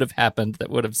that would have happened, that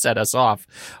would have set us off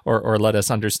or let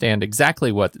us understand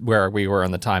exactly where we were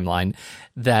on the timeline,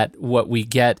 that what we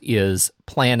get is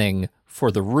planning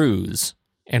for the ruse,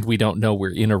 and we don't know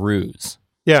we're in a ruse.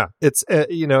 Yeah, it's,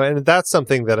 and that's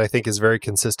something that I think is very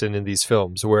consistent in these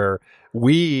films, where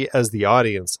we as the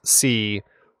audience see,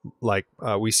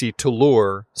 we see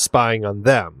Toulour spying on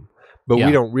them, but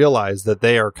we don't realize that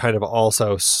they are kind of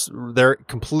also, they're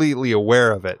completely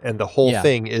aware of it. And the whole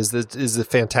thing is a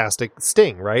fantastic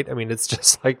sting, right? I mean, it's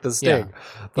just like the sting.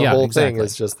 The whole thing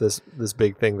is just this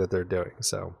big thing that they're doing.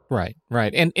 So Right.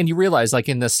 And you realize, like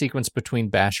in the sequence between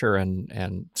Basher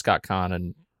and Scott Caan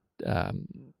and,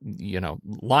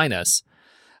 Linus,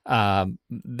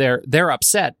 they're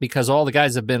upset because all the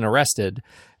guys have been arrested,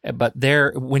 but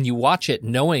when you watch it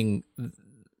knowing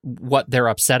what they're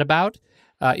upset about,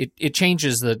 it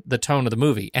changes the tone of the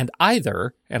movie. And I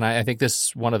think this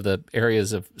is one of the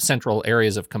central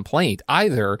areas of complaint,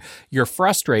 either you're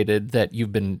frustrated that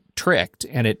you've been tricked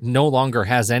and it no longer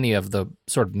has any of the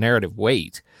sort of narrative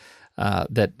weight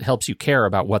that helps you care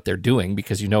about what they're doing,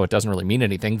 because it doesn't really mean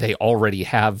anything. They already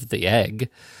have the egg,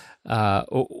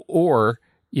 or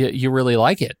you really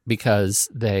like it because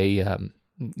they,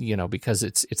 because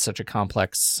it's such a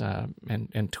complex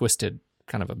and twisted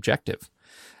kind of objective.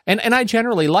 And I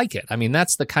generally like it. I mean,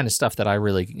 that's the kind of stuff that I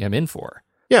really am in for.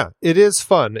 Yeah, it is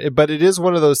fun, but it is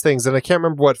one of those things, and I can't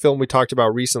remember what film we talked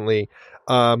about recently,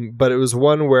 but it was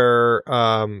one where,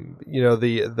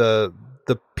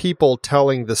 the people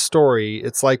telling the story,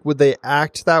 it's like, would they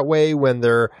act that way when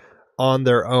they're on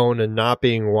their own and not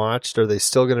being watched? Are they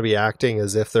still going to be acting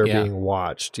as if they're being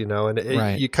watched?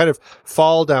 And you kind of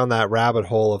fall down that rabbit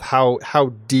hole of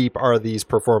how deep are these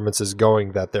performances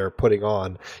going that they're putting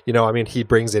on? He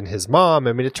brings in his mom.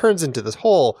 I mean, it turns into this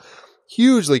whole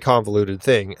hugely convoluted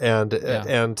thing,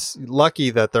 and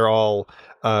lucky that they're all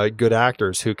good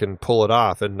actors who can pull it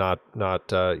off and not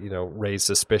raise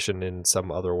suspicion in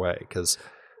some other way, because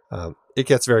it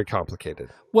gets very complicated.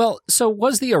 Well, so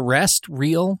was the arrest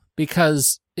real?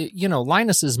 Because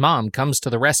Linus's mom comes to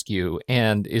the rescue,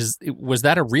 and was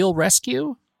that a real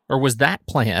rescue, or was that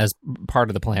plan as part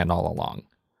of the plan all along?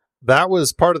 That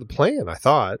was part of the plan, I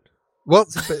thought. Well,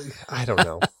 I don't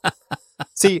know.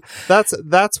 See, that's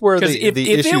where the if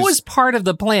it was part of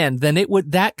the plan, then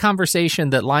that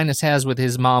conversation that Linus has with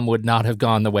his mom would not have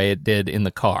gone the way it did in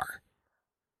the car,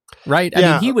 right?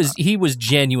 I mean, he was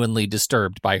genuinely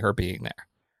disturbed by her being there.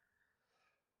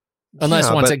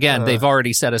 Unless again they've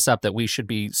already set us up that we should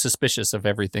be suspicious of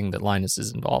everything that Linus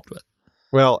is involved with.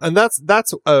 Well, and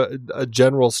that's a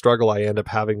general struggle I end up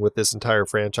having with this entire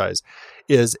franchise,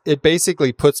 is it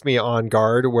basically puts me on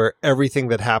guard where everything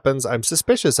that happens I'm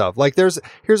suspicious of. Like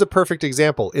here's a perfect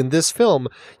example. In this film,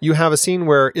 you have a scene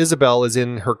where Isabel is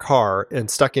in her car and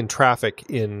stuck in traffic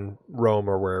in Rome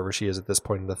or wherever she is at this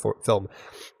point in the film.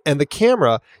 And the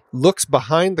camera looks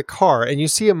behind the car, and you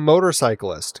see a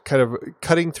motorcyclist kind of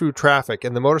cutting through traffic,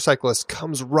 and the motorcyclist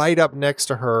comes right up next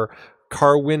to her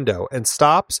car window and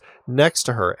stops next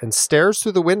to her and stares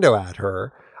through the window at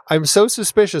her. I'm so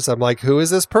suspicious. I'm like, who is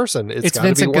this person? It's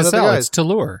Vincent Cassel. It's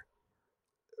Toulour.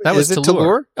 That was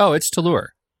Toulour? Oh, it's Toulour.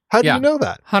 How do you know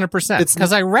that? 100%.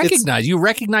 Because you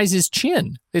recognize his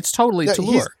chin. It's totally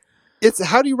Toulour.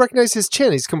 How do you recognize his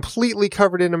chin? He's completely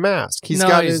covered in a mask. He's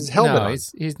got his helmet on.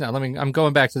 He's not. I'm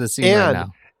going back to the scene right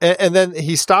now. And then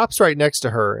he stops right next to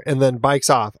her and then bikes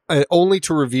off, only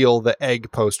to reveal the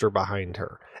egg poster behind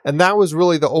her. And that was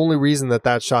really the only reason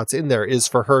that shot's in there, is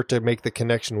for her to make the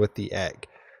connection with the egg.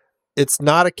 It's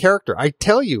not a character. I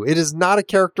tell you, it is not a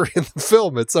character in the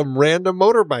film. It's some random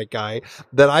motorbike guy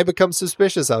that I become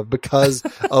suspicious of because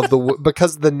of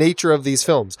the nature of these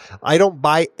films. I don't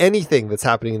buy anything that's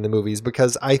happening in the movies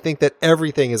because I think that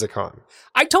everything is a con.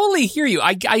 I totally hear you.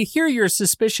 I hear your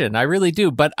suspicion. I really do.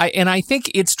 But I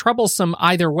think it's troublesome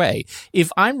either way.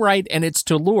 If I'm right and it's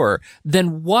to lure,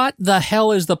 then what the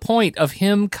hell is the point of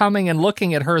him coming and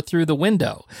looking at her through the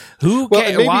window?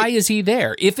 Why is he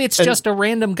there? If it's just a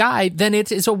random guy, then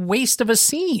it is a waste of a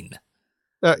scene.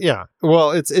 Yeah.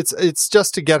 Well, it's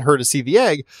just to get her to see the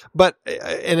egg, but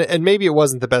and maybe it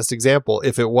wasn't the best example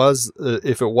if it was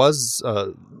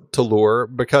to lure,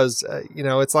 because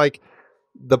it's like,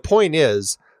 the point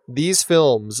is, these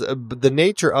films, the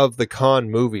nature of the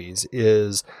con movies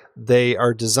is they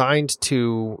are designed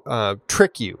to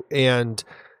trick you. And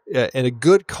in a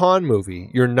good con movie,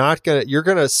 you're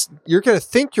gonna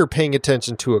think you're paying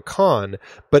attention to a con,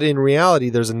 but in reality,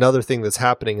 there's another thing that's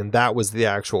happening, and that was the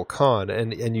actual con,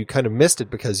 and you kind of missed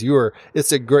it because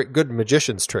it's a good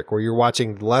magician's trick where you're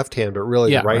watching the left hand, but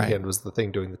really the right hand was the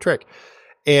thing doing the trick.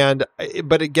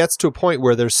 But it gets to a point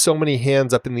where there's so many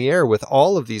hands up in the air with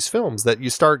all of these films that you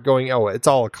start going, oh, it's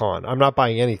all a con. I'm not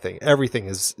buying anything. Everything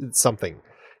is something.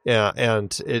 Yeah.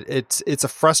 And it's a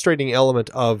frustrating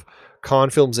element of con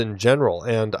films in general.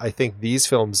 And I think these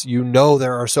films,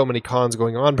 there are so many cons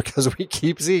going on because we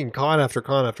keep seeing con after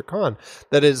con after con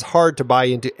that it is hard to buy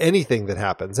into anything that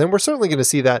happens. And we're certainly going to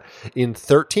see that in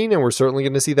 13, and we're certainly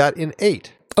going to see that in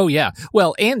 8. Oh, yeah.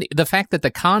 Well, and the fact that the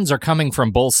cons are coming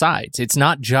from both sides. It's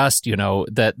not just,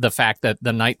 that the fact that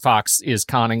the Night Fox is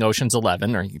conning Ocean's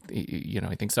 11, or,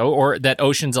 I think so, or that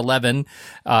Ocean's 11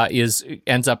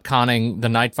 ends up conning the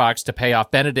Night Fox to pay off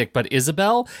Benedict, but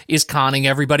Isabel is conning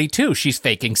everybody too. She's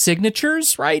faking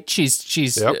signatures, right?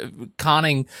 She's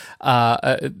conning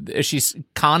Ocean's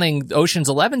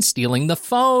 11, stealing the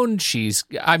phone.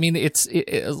 It's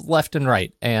left and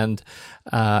right. And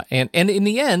in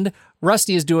the end,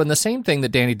 Rusty is doing the same thing that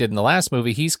Danny did in the last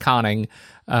movie. He's conning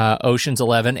Ocean's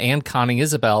 11 and conning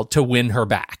Isabel to win her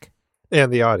back.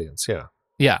 And the audience, yeah.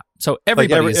 Yeah, so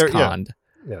everybody is conned.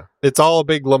 Yeah. It's all a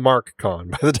big Lamarck con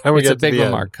by the time we get to the end. It's a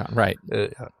big Lamarck con, right.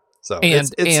 So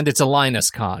it's a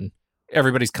Linus con.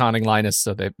 Everybody's conning Linus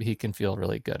so that he can feel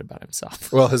really good about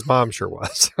himself. Well, his mom sure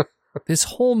was. This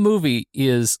whole movie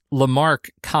is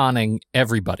Lamarck conning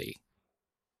everybody,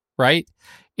 right?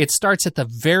 It starts at the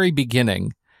very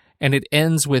beginning, and it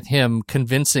ends with him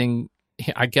convincing,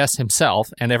 I guess,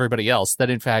 himself and everybody else that,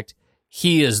 in fact,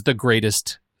 he is the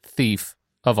greatest thief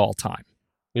of all time.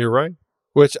 You're right.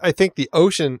 Which I think the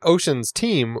Ocean's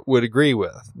team would agree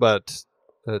with, but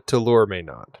Toulour may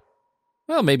not.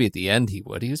 Well, maybe at the end he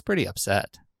would. He was pretty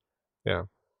upset. Yeah.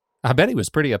 I bet he was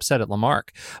pretty upset at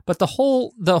Lamarck. But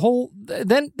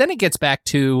then it gets back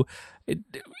to,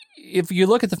 if you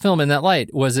look at the film in that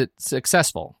light, was it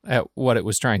successful at what it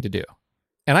was trying to do?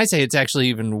 And I say it's actually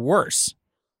even worse.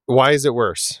 Why is it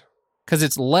worse? Because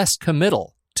it's less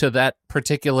committal to that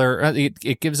particular.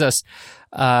 It gives us.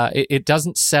 It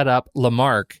doesn't set up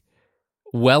Lamarck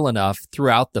well enough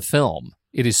throughout the film.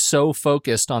 It is so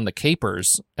focused on the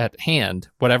capers at hand,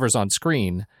 whatever's on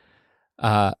screen,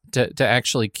 to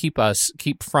actually keep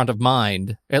front of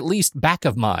mind, at least back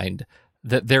of mind,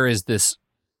 that there is this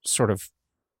sort of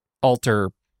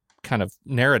alter kind of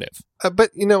narrative.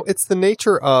 But it's the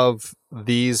nature of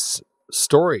these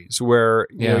stories where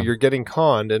you're getting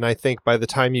conned, and I think by the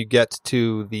time you get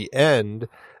to the end,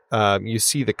 you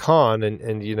see the con,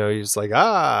 and you're just like,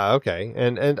 okay,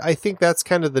 and I think that's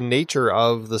kind of the nature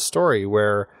of the story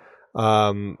where,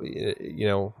 I don't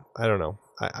know,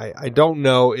 I don't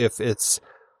know if it's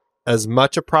as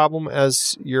much a problem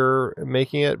as you're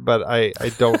making it, but I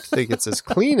don't think it's as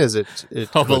clean as it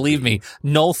oh, believe me,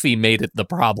 Nolfi made it the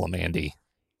problem, Andy.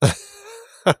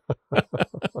 But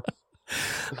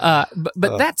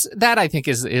that I think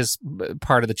is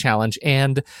part of the challenge,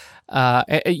 and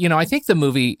I think the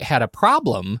movie had a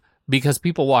problem because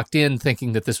people walked in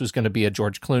thinking that this was going to be a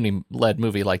George Clooney led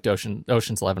movie like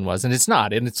Ocean's 11 was, and it's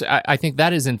not. And I think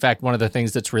that is in fact one of the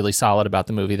things that's really solid about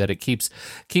the movie, that it keeps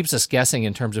us guessing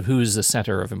in terms of who's the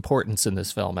center of importance in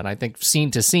this film. And I think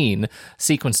scene to scene,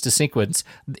 sequence to sequence,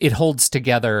 it holds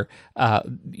together,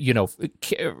 on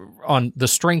the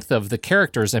strength of the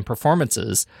characters and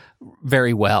performances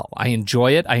very well. I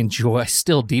enjoy it. I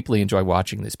still deeply enjoy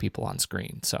watching these people on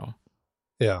screen. So,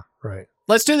 yeah, right.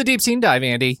 Let's do the deep scene dive,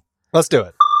 Andy. Let's do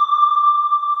it.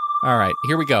 All right,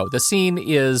 here we go. The scene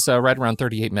is right around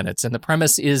 38 minutes, and the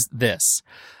premise is this.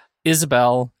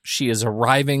 Isabel, she is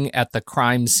arriving at the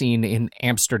crime scene in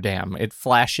Amsterdam. It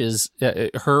flashes,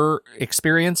 her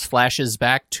experience flashes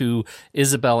back to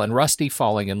Isabel and Rusty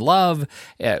falling in love.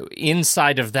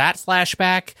 Inside of that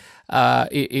flashback,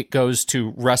 it goes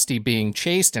to Rusty being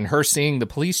chased and her seeing the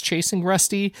police chasing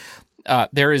Rusty.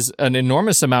 There is an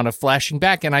enormous amount of flashing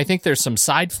back, and I think there's some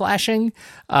side flashing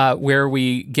where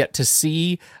we get to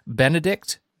see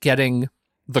Benedict getting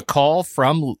the call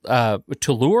from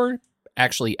Toulour,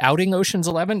 actually outing Ocean's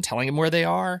 11, telling him where they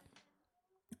are.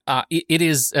 It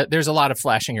is there's a lot of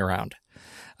flashing around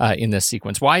in this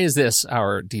sequence. Why is this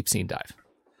our deep scene dive?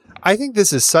 I think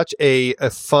this is such a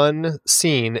fun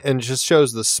scene and just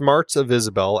shows the smarts of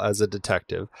Isabel as a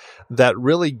detective that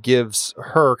really gives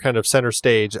her kind of center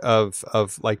stage of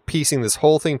like piecing this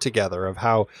whole thing together, of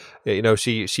how,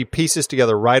 she pieces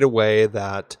together right away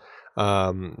that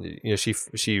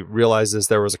she realizes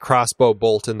there was a crossbow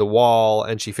bolt in the wall,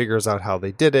 and she figures out how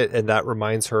they did it, and that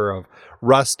reminds her of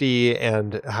Rusty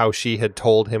and how she had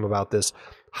told him about this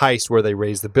heist where they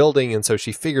raised the building, and so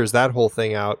she figures that whole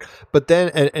thing out. But then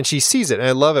and she sees it, and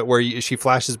I love it where she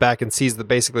flashes back and sees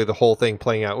basically the whole thing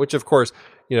playing out, which of course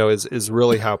is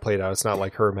really how it played out. It's not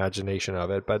like her imagination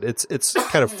of it, but it's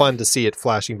kind of fun to see it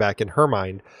flashing back in her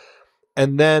mind.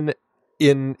 And then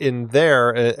in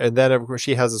there, and then of course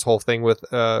she has this whole thing with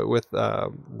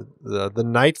the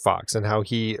Night Fox and how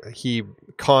he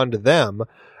conned them,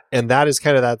 and that is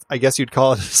kind of that, I guess you'd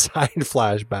call it a side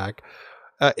flashback.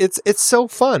 It's so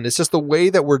fun. It's just the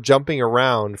way that we're jumping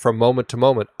around from moment to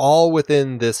moment, all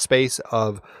within this space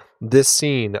of this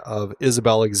scene of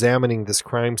Isabel examining this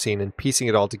crime scene and piecing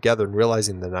it all together and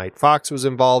realizing the Night Fox was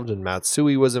involved and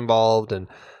Matsui was involved, and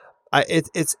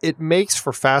it makes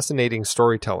for fascinating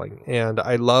storytelling. And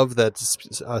I love that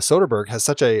Soderbergh has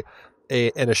such an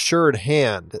assured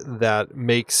hand that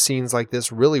makes scenes like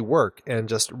this really work and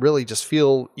just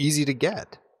feel easy to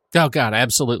get. Oh God,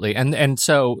 absolutely. And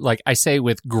so, like I say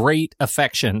with great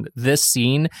affection, this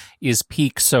scene is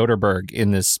peak Soderbergh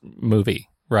in this movie.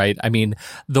 Right. I mean,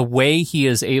 the way he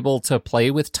is able to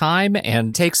play with time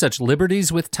and take such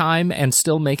liberties with time and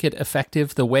still make it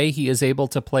effective, the way he is able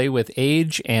to play with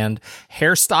age and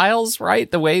hairstyles,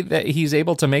 right? The way that he's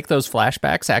able to make those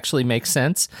flashbacks actually make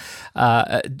sense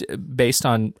based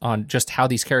on just how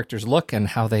these characters look and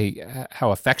how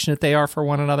affectionate they are for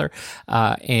one another.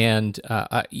 Again,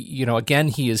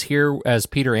 he is here as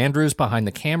Peter Andrews behind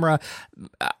the camera.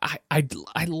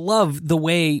 I love the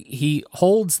way he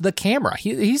holds the camera.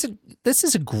 This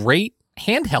is a great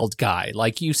handheld guy.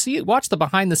 Like watch the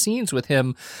behind the scenes with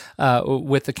him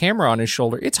with the camera on his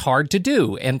shoulder. It's hard to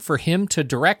do, and for him to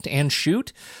direct and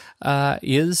shoot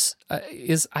is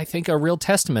I think a real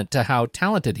testament to how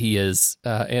talented he is.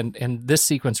 And this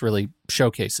sequence really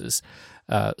showcases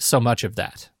so much of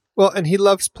that. Well, and he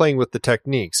loves playing with the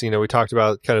techniques. We talked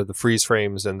about kind of the freeze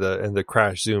frames and the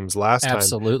crash zooms last time.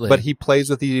 Absolutely. But he plays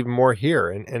with it even more here.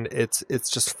 And it's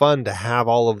just fun to have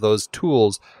all of those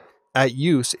tools at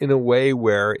use in a way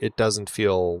where it doesn't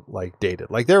feel like dated.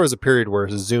 Like there was a period where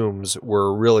his zooms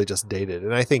were really just dated.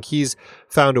 And I think he's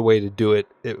found a way to do it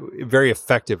very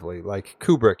effectively. Like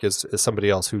Kubrick is somebody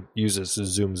else who uses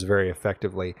his zooms very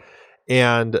effectively.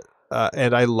 And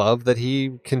I love that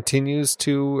he continues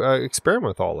to experiment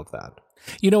with all of that.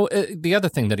 The other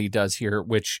thing that he does here,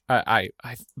 which I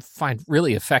find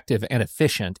really effective and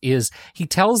efficient, is he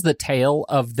tells the tale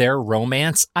of their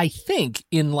romance, I think,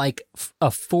 in like a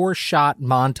 4-shot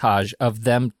montage of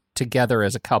them together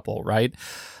as a couple, right?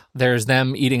 There's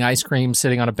them eating ice cream,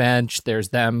 sitting on a bench. There's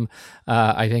them,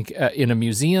 I think, in a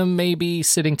museum, maybe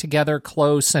sitting together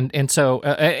close, and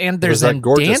there's them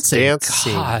dancing. Dance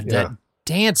scene. God, that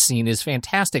dance scene is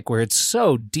fantastic, where it's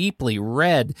so deeply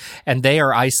red, and they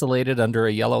are isolated under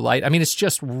a yellow light. I mean, it's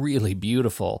just really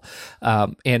beautiful.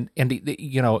 In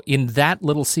that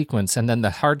little sequence, and then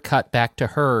the hard cut back to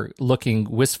her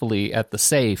looking wistfully at the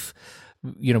safe.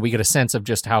 We get a sense of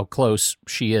just how close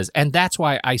she is. And that's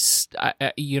why I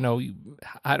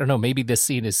don't know, maybe this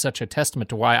scene is such a testament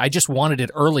to why I just wanted it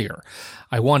earlier.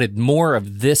 I wanted more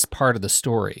of this part of the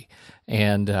story.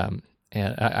 And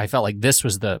I felt like this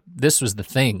was the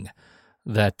thing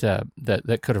that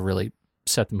could have really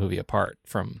set the movie apart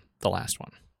from the last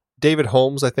one. David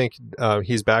Holmes, I think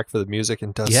he's back for the music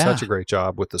and does such a great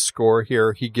job with the score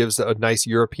here. He gives a nice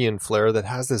European flair that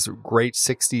has this great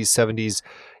 60s, 70s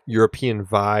European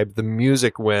vibe. The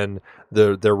music when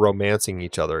they're romancing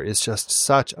each other is just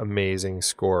such amazing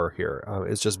score here.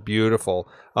 It's just beautiful.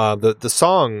 The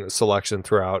song selection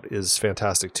throughout is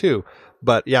fantastic too.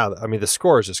 But yeah, I mean, the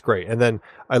score is just great. And then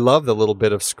I love the little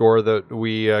bit of score that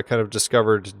we kind of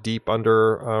discovered deep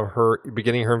under her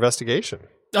beginning her investigation.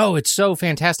 Oh, it's so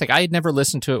fantastic. I had never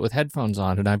listened to it with headphones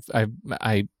on, and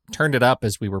I turned it up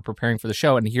as we were preparing for the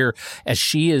show, and here as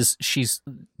she's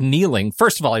kneeling.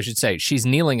 First of all, I should say she's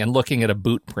kneeling and looking at a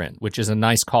boot print, which is a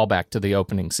nice callback to the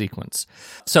opening sequence.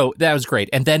 So that was great.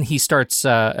 And then she starts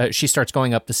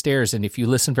going up the stairs, and if you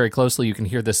listen very closely, you can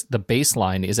hear this. The bass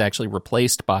line is actually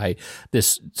replaced by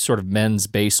this sort of men's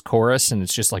bass chorus, and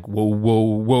it's just like whoa, whoa,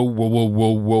 whoa, whoa, whoa,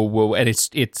 whoa, whoa, whoa, and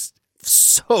it's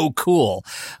so cool.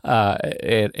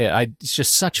 It's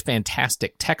just such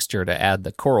fantastic texture to add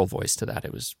the choral voice to that.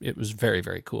 It was very,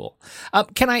 very cool.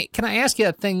 Can I ask you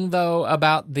a thing though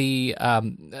about the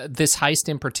this heist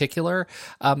in particular?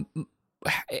 And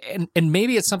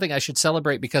maybe it's something I should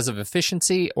celebrate because of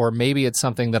efficiency, or maybe it's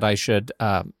something that I should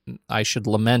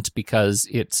lament because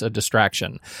it's a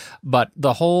distraction. But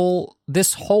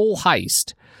this whole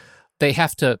heist, they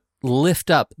have to lift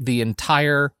up the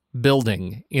entire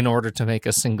building in order to make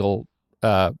a single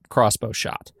crossbow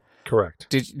shot. Correct.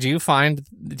 Do you find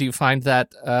that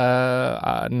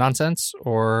nonsense,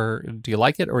 or do you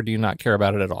like it, or do you not care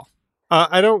about it at all?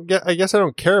 I guess I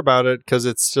don't care about it because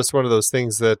it's just one of those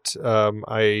things that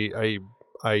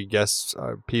I guess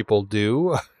people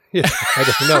do. Yeah, I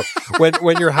don't know.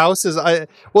 When your house is,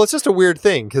 it's just a weird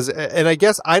thing and I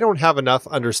guess I don't have enough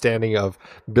understanding of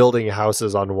building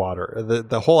houses on water.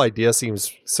 The whole idea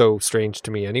seems so strange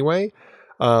to me anyway.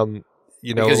 Because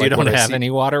you don't have any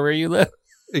water where you live.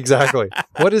 Exactly.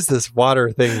 What is this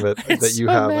water thing that you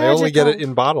have? Magical. I only get it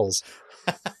in bottles.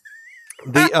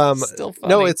 Still funny.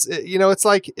 No, it's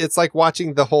like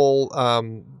watching the whole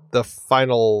the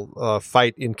final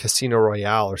fight in Casino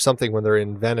Royale or something when they're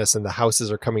in Venice and the houses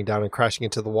are coming down and crashing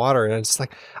into the water, and it's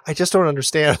like I just don't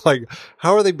understand. Like,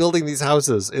 how are they building these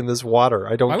houses in this water?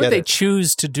 I don't get it. Why would they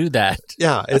choose to do that?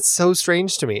 Yeah, it's so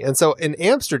strange to me. And so in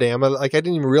Amsterdam, I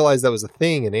didn't even realize that was a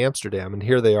thing in Amsterdam, and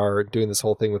here they are doing this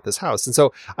whole thing with this house. And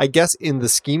so I guess in the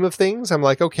scheme of things, I'm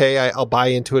like, okay, I'll buy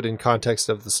into it in context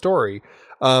of the story.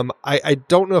 I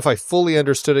don't know if I fully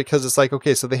understood it because it's like,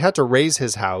 okay, so they had to raise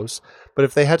his house, but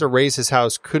if they had to raise his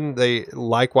house, couldn't they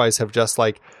likewise have just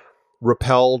like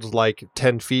rappelled like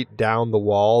 10 feet down the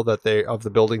wall of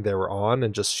the building they were on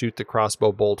and just shoot the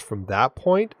crossbow bolt from that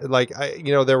point? Like,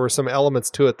 there were some elements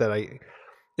to it that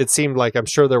it seemed like I'm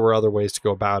sure there were other ways to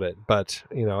go about it, but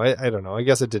I don't know. I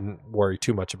guess I didn't worry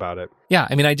too much about it. Yeah.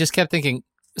 I mean, I just kept thinking,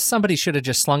 somebody should have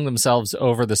just slung themselves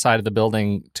over the side of the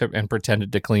building and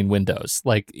pretended to clean windows.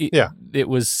 Like, it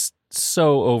was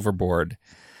so overboard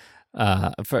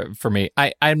for me.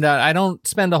 I don't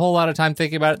spend a whole lot of time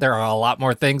thinking about it. There are a lot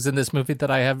more things in this movie that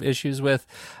I have issues with,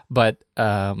 but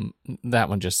that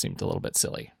one just seemed a little bit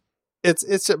silly.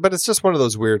 But it's just one of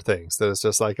those weird things that it's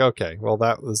just like, okay, well,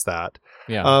 that was that.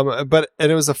 Yeah.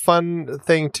 And it was a fun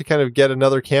thing to kind of get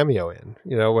another cameo in,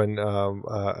 when I'm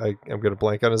going to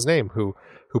blank on his name, who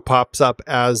pops up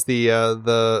as the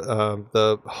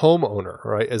homeowner,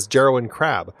 right? As Jerwin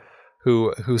Crabbe,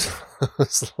 who's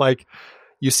like,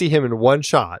 you see him in one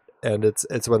shot, and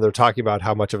it's when they're talking about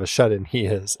how much of a shut-in he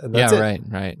is, and that's it.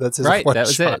 Right. That's his one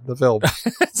shot in the film.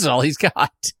 That's all he's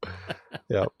got.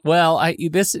 Yeah. Well,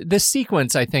 this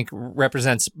sequence I think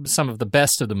represents some of the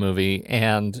best of the movie,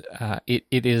 and it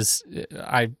is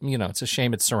it's a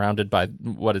shame it's surrounded by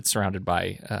what it's surrounded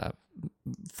by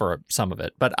for some of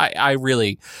it, but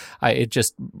it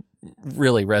just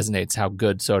really resonates how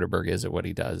good Soderbergh is at what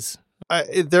he does.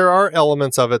 There are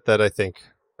elements of it that I think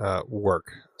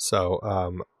work.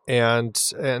 So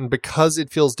and because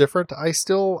it feels different, I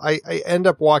end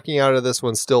up walking out of this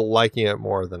one still liking it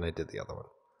more than I did the other one.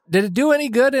 Did it do any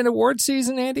good in award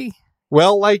season, Andy?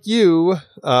 Well, like you,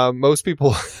 most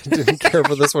people didn't care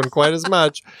for this one quite as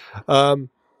much.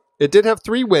 It did have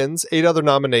 3 wins, 8 other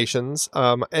nominations,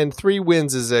 and 3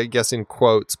 wins is, I guess, in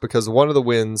quotes, because one of the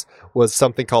wins was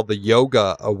something called the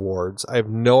Yoga Awards. I have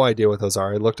no idea what those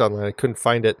are. I looked online, I couldn't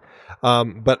find it.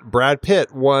 But Brad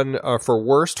Pitt won for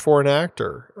Worst Foreign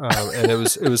Actor, and it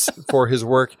was for his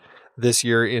work this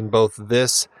year in both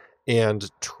this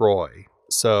and Troy.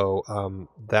 So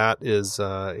that is,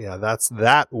 that's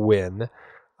that win.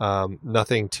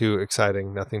 Nothing too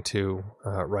exciting, nothing to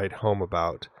write home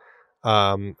about.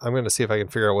 I'm going to see if I can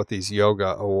figure out what these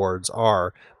Yoga Awards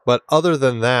are. But other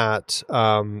than that,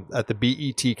 at the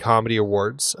BET Comedy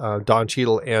Awards, Don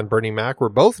Cheadle and Bernie Mac were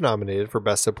both nominated for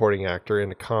Best Supporting Actor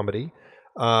in a Comedy.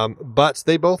 But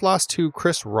they both lost to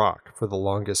Chris Rock for The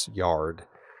Longest Yard,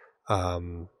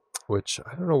 which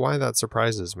I don't know why that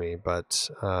surprises me, but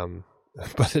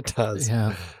it does.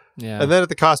 Yeah. Yeah. And then at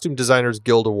the Costume Designers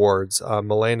Guild Awards,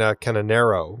 Milena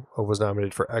Canonero was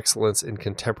nominated for Excellence in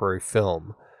Contemporary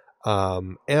Film.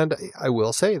 And I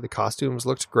will say the costumes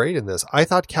looked great in this. I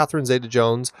thought Catherine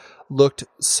Zeta-Jones looked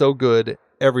so good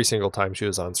every single time she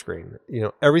was on screen. You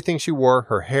know, everything she wore,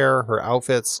 her hair, her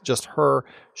outfits, just her,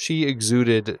 she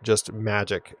exuded just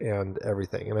magic and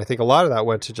everything. And I think a lot of that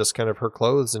went to just kind of her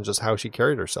clothes and just how she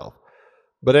carried herself.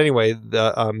 But anyway,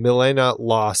 the Milena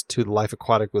lost to The Life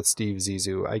Aquatic with Steve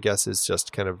Zissou, I guess, is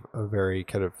just kind of a very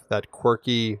kind of that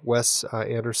quirky Wes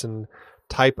Anderson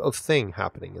type of thing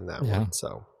happening in that one.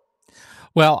 So,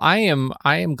 well, I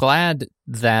am glad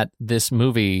that this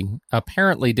movie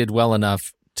apparently did well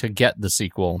enough to get the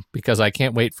sequel, because I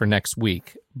can't wait for next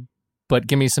week. But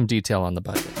give me some detail on the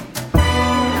budget.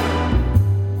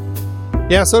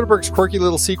 Yeah, Soderbergh's quirky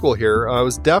little sequel here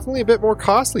was definitely a bit more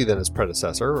costly than its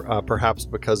predecessor, perhaps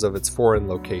because of its foreign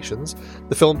locations.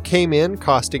 The film came in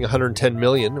costing $110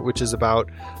 million, which is about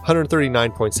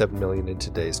 $139.7 million in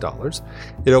today's dollars.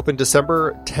 It opened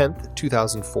December 10th,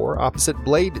 2004, opposite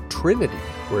Blade Trinity,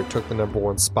 where it took the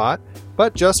 #1 spot,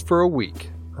 but just for a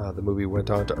week. The movie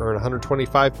went on to earn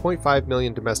 $125.5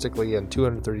 million domestically and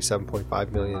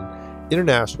 $237.5 million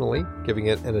internationally, giving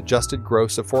it an adjusted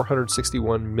gross of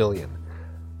 $461 million.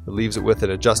 It leaves it with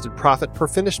an adjusted profit per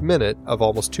finished minute of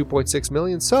almost $2.6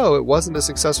 million, so it wasn't as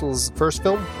successful as the first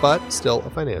film, but still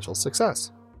a financial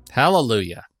success.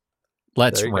 Hallelujah.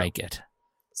 Let's rank it.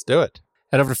 Let's do it.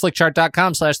 Head over to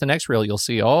flickchart.com/thenextreel. You'll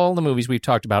see all the movies we've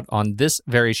talked about on this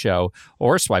very show,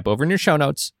 or swipe over in your show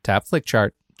notes, tap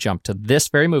Flickchart, jump to this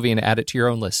very movie and add it to your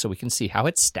own list so we can see how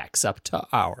it stacks up to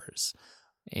ours.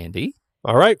 Andy?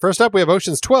 All right, first up we have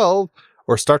Ocean's 12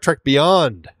 or Star Trek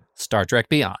Beyond. Star Trek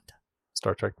Beyond.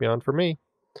 Star Trek Beyond for me.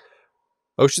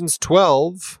 Ocean's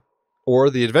 12 or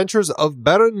The Adventures of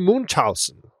Baron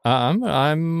Munchausen.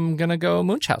 I'm going to go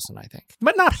Munchausen, I think.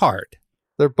 But not hard.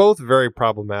 They're both very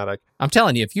problematic. I'm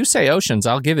telling you, if you say Oceans,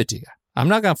 I'll give it to you. I'm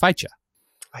not going to fight you.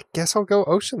 I guess I'll go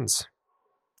Oceans.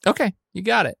 Okay, you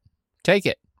got it. Take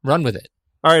it. Run with it.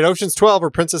 All right, Ocean's 12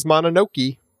 or Princess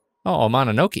Mononoke. Oh,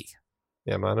 Mononoke.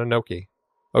 Yeah, Mononoke.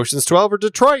 Ocean's 12 or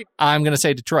Detroit. I'm going to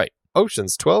say Detroit.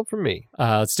 Ocean's 12 for me.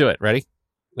 Let's do it. Ready?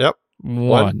 Yep.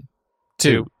 1,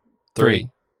 2, 3.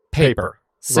 Paper.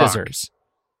 Scissors.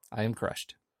 Rock. I am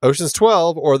crushed. Ocean's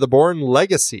 12 or The Bourne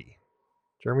Legacy.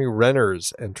 Jeremy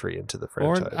Renner's entry into the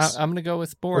franchise. I'm going to go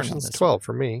with Bourne. Ocean's 12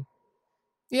 for me.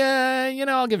 Yeah,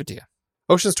 I'll give it to you.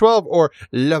 Ocean's 12 or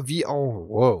La Vie en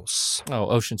Rose. Oh,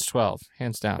 Ocean's 12.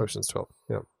 Hands down. Ocean's 12.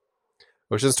 Yeah.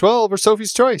 Ocean's 12 or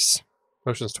Sophie's Choice.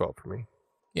 Ocean's 12 for me.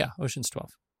 Yeah, Ocean's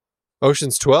 12.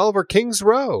 Ocean's 12 or King's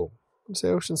Row. I'd say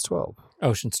Ocean's 12.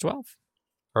 Ocean's 12.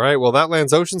 All right, well, that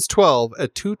lands Ocean's 12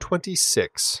 at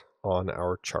 226 on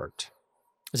our chart.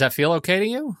 Does that feel okay to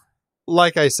you?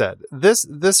 Like I said, this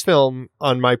film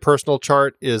on my personal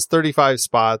chart is 35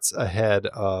 spots ahead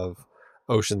of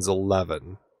Ocean's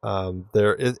 11.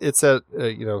 It's at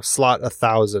slot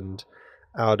 1,000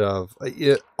 out of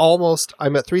almost.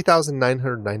 I'm at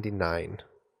 3,999.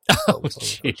 Oh,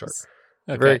 jeez.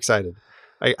 Okay. Very excited.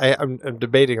 I'm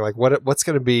debating like what's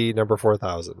going to be number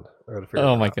 4,000.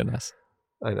 Oh my goodness!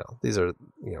 I know these are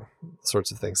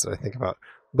sorts of things that I think about.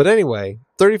 But anyway,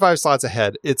 35 slots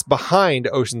ahead. It's behind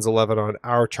Ocean's 11 on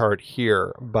our chart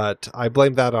here, but I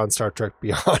blame that on Star Trek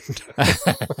Beyond.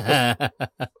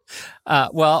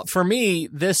 Well, for me,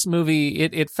 this movie,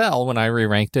 it fell when I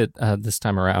re-ranked it this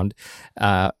time around,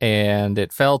 and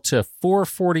it fell to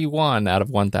 441 out of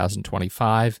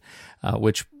 1,025,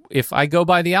 which, if I go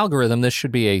by the algorithm, this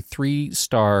should be a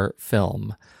 3-star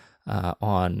film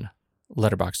on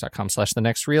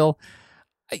letterboxd.com/thenextreel.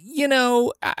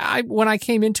 When I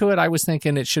came into it, I was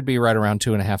thinking it should be right around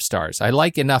 2.5 stars. I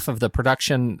like enough of the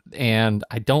production, and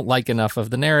I don't like enough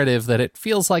of the narrative that it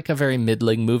feels like a very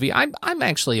middling movie. I'm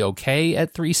actually okay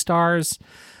at 3 stars.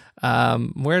 How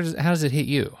does it hit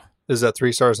you? Is that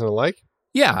 3 stars and a like?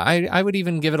 Yeah, I would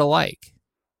even give it a like.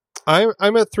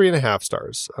 I'm at 3.5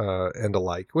 stars and a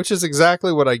like, which is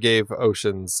exactly what I gave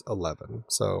Ocean's 11.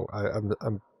 So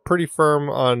I'm pretty firm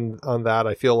on that.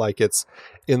 I feel like it's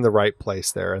in the right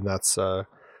place there, and that's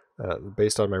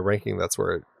based on my ranking, that's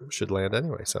where it should land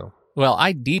anyway. So, well,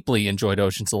 I deeply enjoyed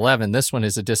Ocean's 11. This one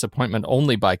is a disappointment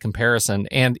only by comparison,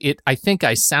 and I think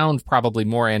I sound probably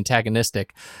more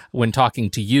antagonistic when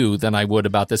talking to you than I would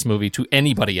about this movie to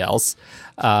anybody else.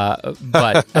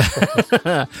 But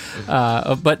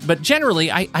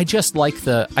generally, I just like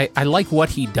I like what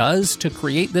he does to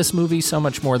create this movie so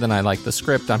much more than I like the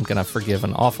script. I'm going to forgive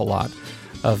an awful lot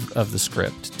of the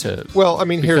script here's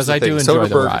the thing. I do enjoy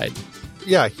the ride.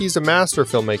 Yeah, he's a master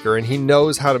filmmaker, and he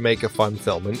knows how to make a fun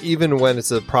film. And even when it's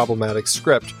a problematic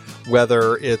script,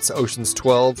 whether it's Ocean's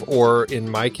 12 or, in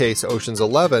my case, Ocean's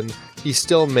 11, he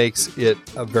still makes it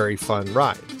a very fun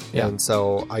ride. Yeah. And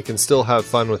so I can still have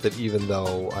fun with it, even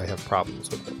though I have problems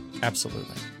with it.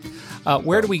 Absolutely.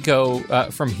 Where do we go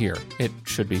from here? It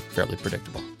should be fairly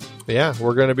predictable. Yeah,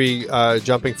 we're going to be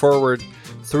jumping forward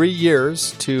 3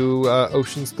 years to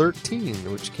Ocean's 13,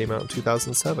 which came out in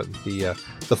 2007, the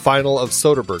final of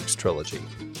Soderbergh's trilogy.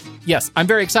 Yes, I'm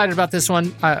very excited about this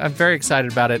one. I'm very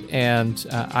excited about it, and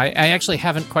I actually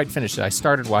haven't quite finished it. I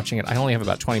started watching it. I only have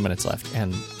about 20 minutes left,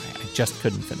 and I just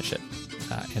couldn't finish it.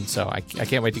 And so I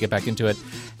can't wait to get back into it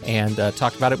and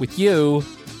talk about it with you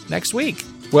next week.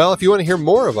 Well, if you want to hear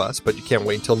more of us, but you can't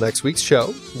wait until next week's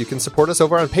show, you can support us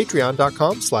over on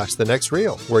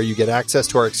patreon.com/thenextreel, where you get access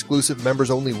to our exclusive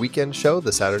members-only weekend show,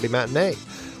 The Saturday Matinee.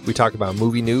 We talk about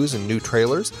movie news and new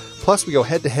trailers, plus we go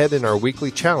head-to-head in our weekly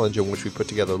challenge in which we put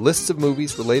together lists of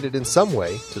movies related in some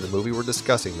way to the movie we're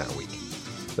discussing that week.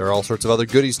 There are all sorts of other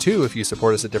goodies, too, if you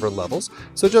support us at different levels,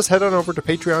 so just head on over to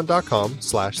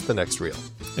patreon.com/thenextreel.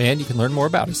 And you can learn more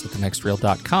about us at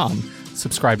thenextreel.com.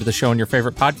 Subscribe to the show in your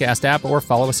favorite podcast app, or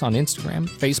follow us on Instagram,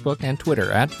 Facebook, and Twitter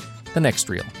at The Next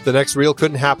Reel. The Next Reel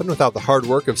couldn't happen without the hard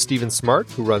work of Stephen Smart,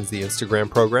 who runs the Instagram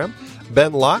program.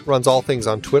 Ben Lott runs all things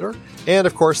on Twitter. And,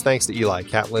 of course, thanks to Eli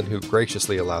Catlin, who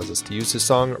graciously allows us to use his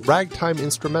song Ragtime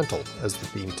Instrumental as the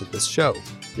theme to this show.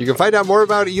 You can find out more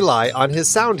about Eli on his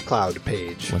SoundCloud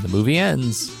page. When the movie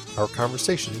ends, our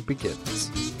conversation begins.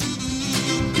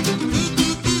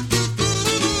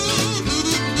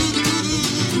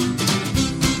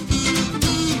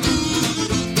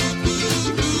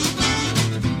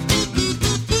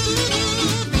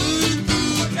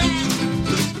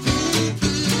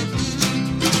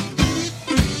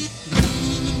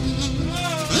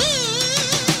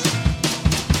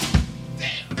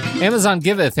 Amazon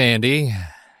giveth, Andy.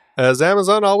 As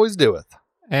Amazon always doeth.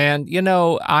 And,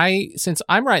 since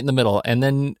I'm right in the middle,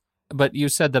 but you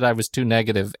said that I was too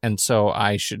negative, and so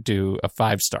I should do a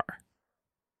 5-star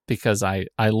because I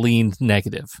leaned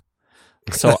negative.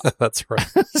 So that's right.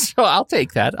 So I'll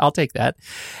take that.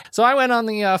 So I went on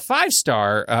the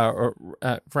 5-star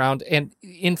round, and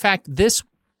in fact, this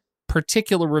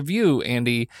particular review,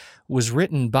 Andy, was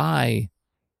written by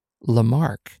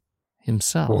Lamarck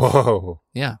himself. Whoa.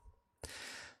 Yeah.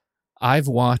 I've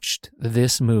watched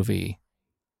this movie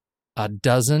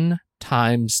 12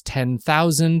 times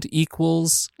 10,000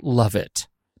 equals love it.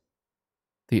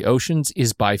 The Oceans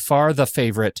is by far the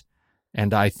favorite,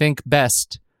 and I think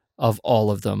best of all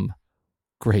of them.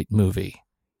 Great movie.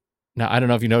 Now, I don't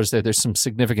know if you noticed that there's some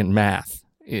significant math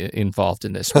involved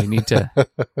in this. We need to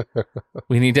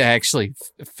actually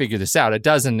figure this out.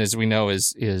 12, as we know,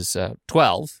 is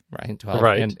 12, right? 12.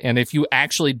 Right. And if you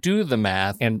actually do the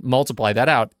math and multiply that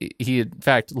out,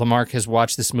 Lamarck has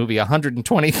watched this movie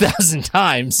 120,000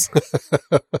 times,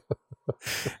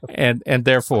 and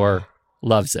therefore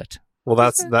loves it. Well,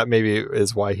 that maybe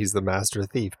is why he's the master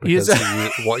thief, because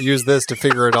he used this to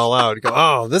figure it all out. Go,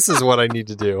 oh, this is what I need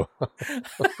to do.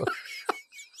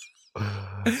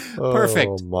 Perfect.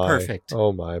 Oh my. Perfect.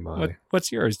 Oh my. What's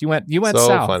yours? You went so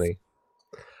south. Funny.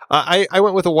 I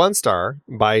went with a 1-star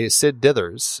by Sid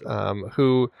Dithers,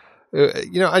 who,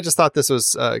 I just thought this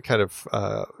was kind of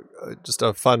just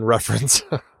a fun reference.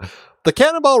 The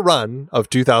Cannonball Run of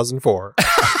 2004.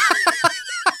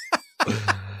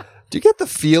 Do you get the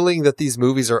feeling that these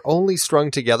movies are only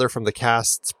strung together from the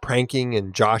cast's pranking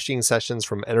and joshing sessions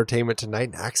from Entertainment Tonight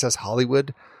and Access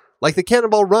Hollywood? Like the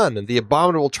Cannonball Run and the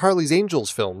abominable Charlie's Angels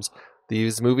films,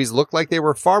 these movies look like they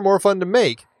were far more fun to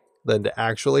make than to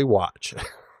actually watch.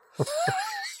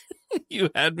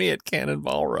 You had me at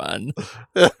Cannonball Run.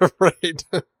 Right.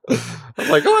 I'm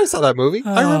like, I saw that movie.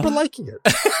 I remember liking it.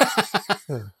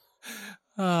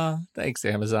 Thanks,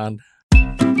 Amazon.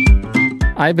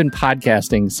 I've been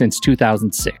podcasting since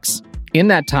 2006. In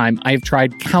that time, I've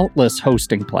tried countless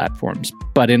hosting platforms,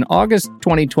 but in August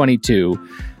 2022,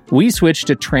 we switched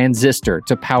to Transistor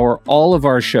to power all of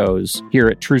our shows here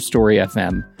at True Story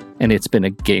FM, and it's been a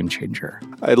game changer.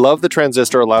 I love that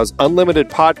Transistor allows unlimited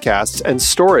podcasts and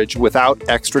storage without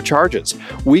extra charges.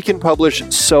 We can publish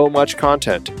so much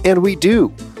content, and we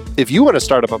do. If you want to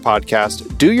start up a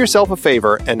podcast, do yourself a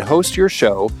favor and host your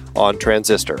show on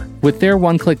Transistor. With their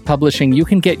one-click publishing, you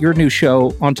can get your new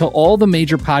show onto all the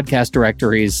major podcast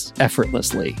directories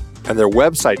effortlessly. And their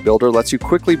website builder lets you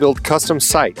quickly build custom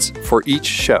sites for each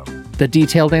show. The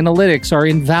detailed analytics are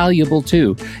invaluable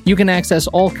too. You can access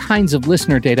all kinds of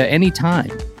listener data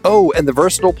anytime. Oh, and the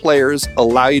versatile players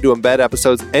allow you to embed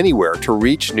episodes anywhere to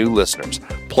reach new listeners.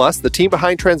 Plus, the team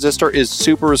behind Transistor is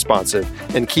super responsive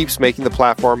and keeps making the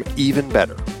platform even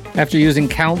better. After using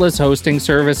countless hosting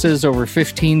services over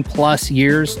 15 plus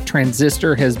years,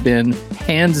 Transistor has been,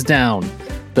 hands down,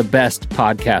 the best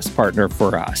podcast partner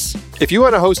for us. If you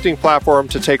want a hosting platform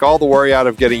to take all the worry out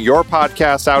of getting your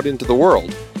podcast out into the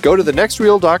world, Go to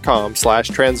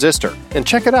thenextreel.com/transistor and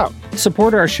check it out.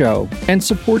 Support our show and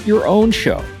support your own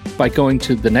show by going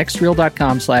to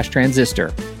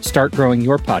thenextreel.com/transistor. Start growing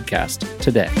your podcast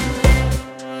today.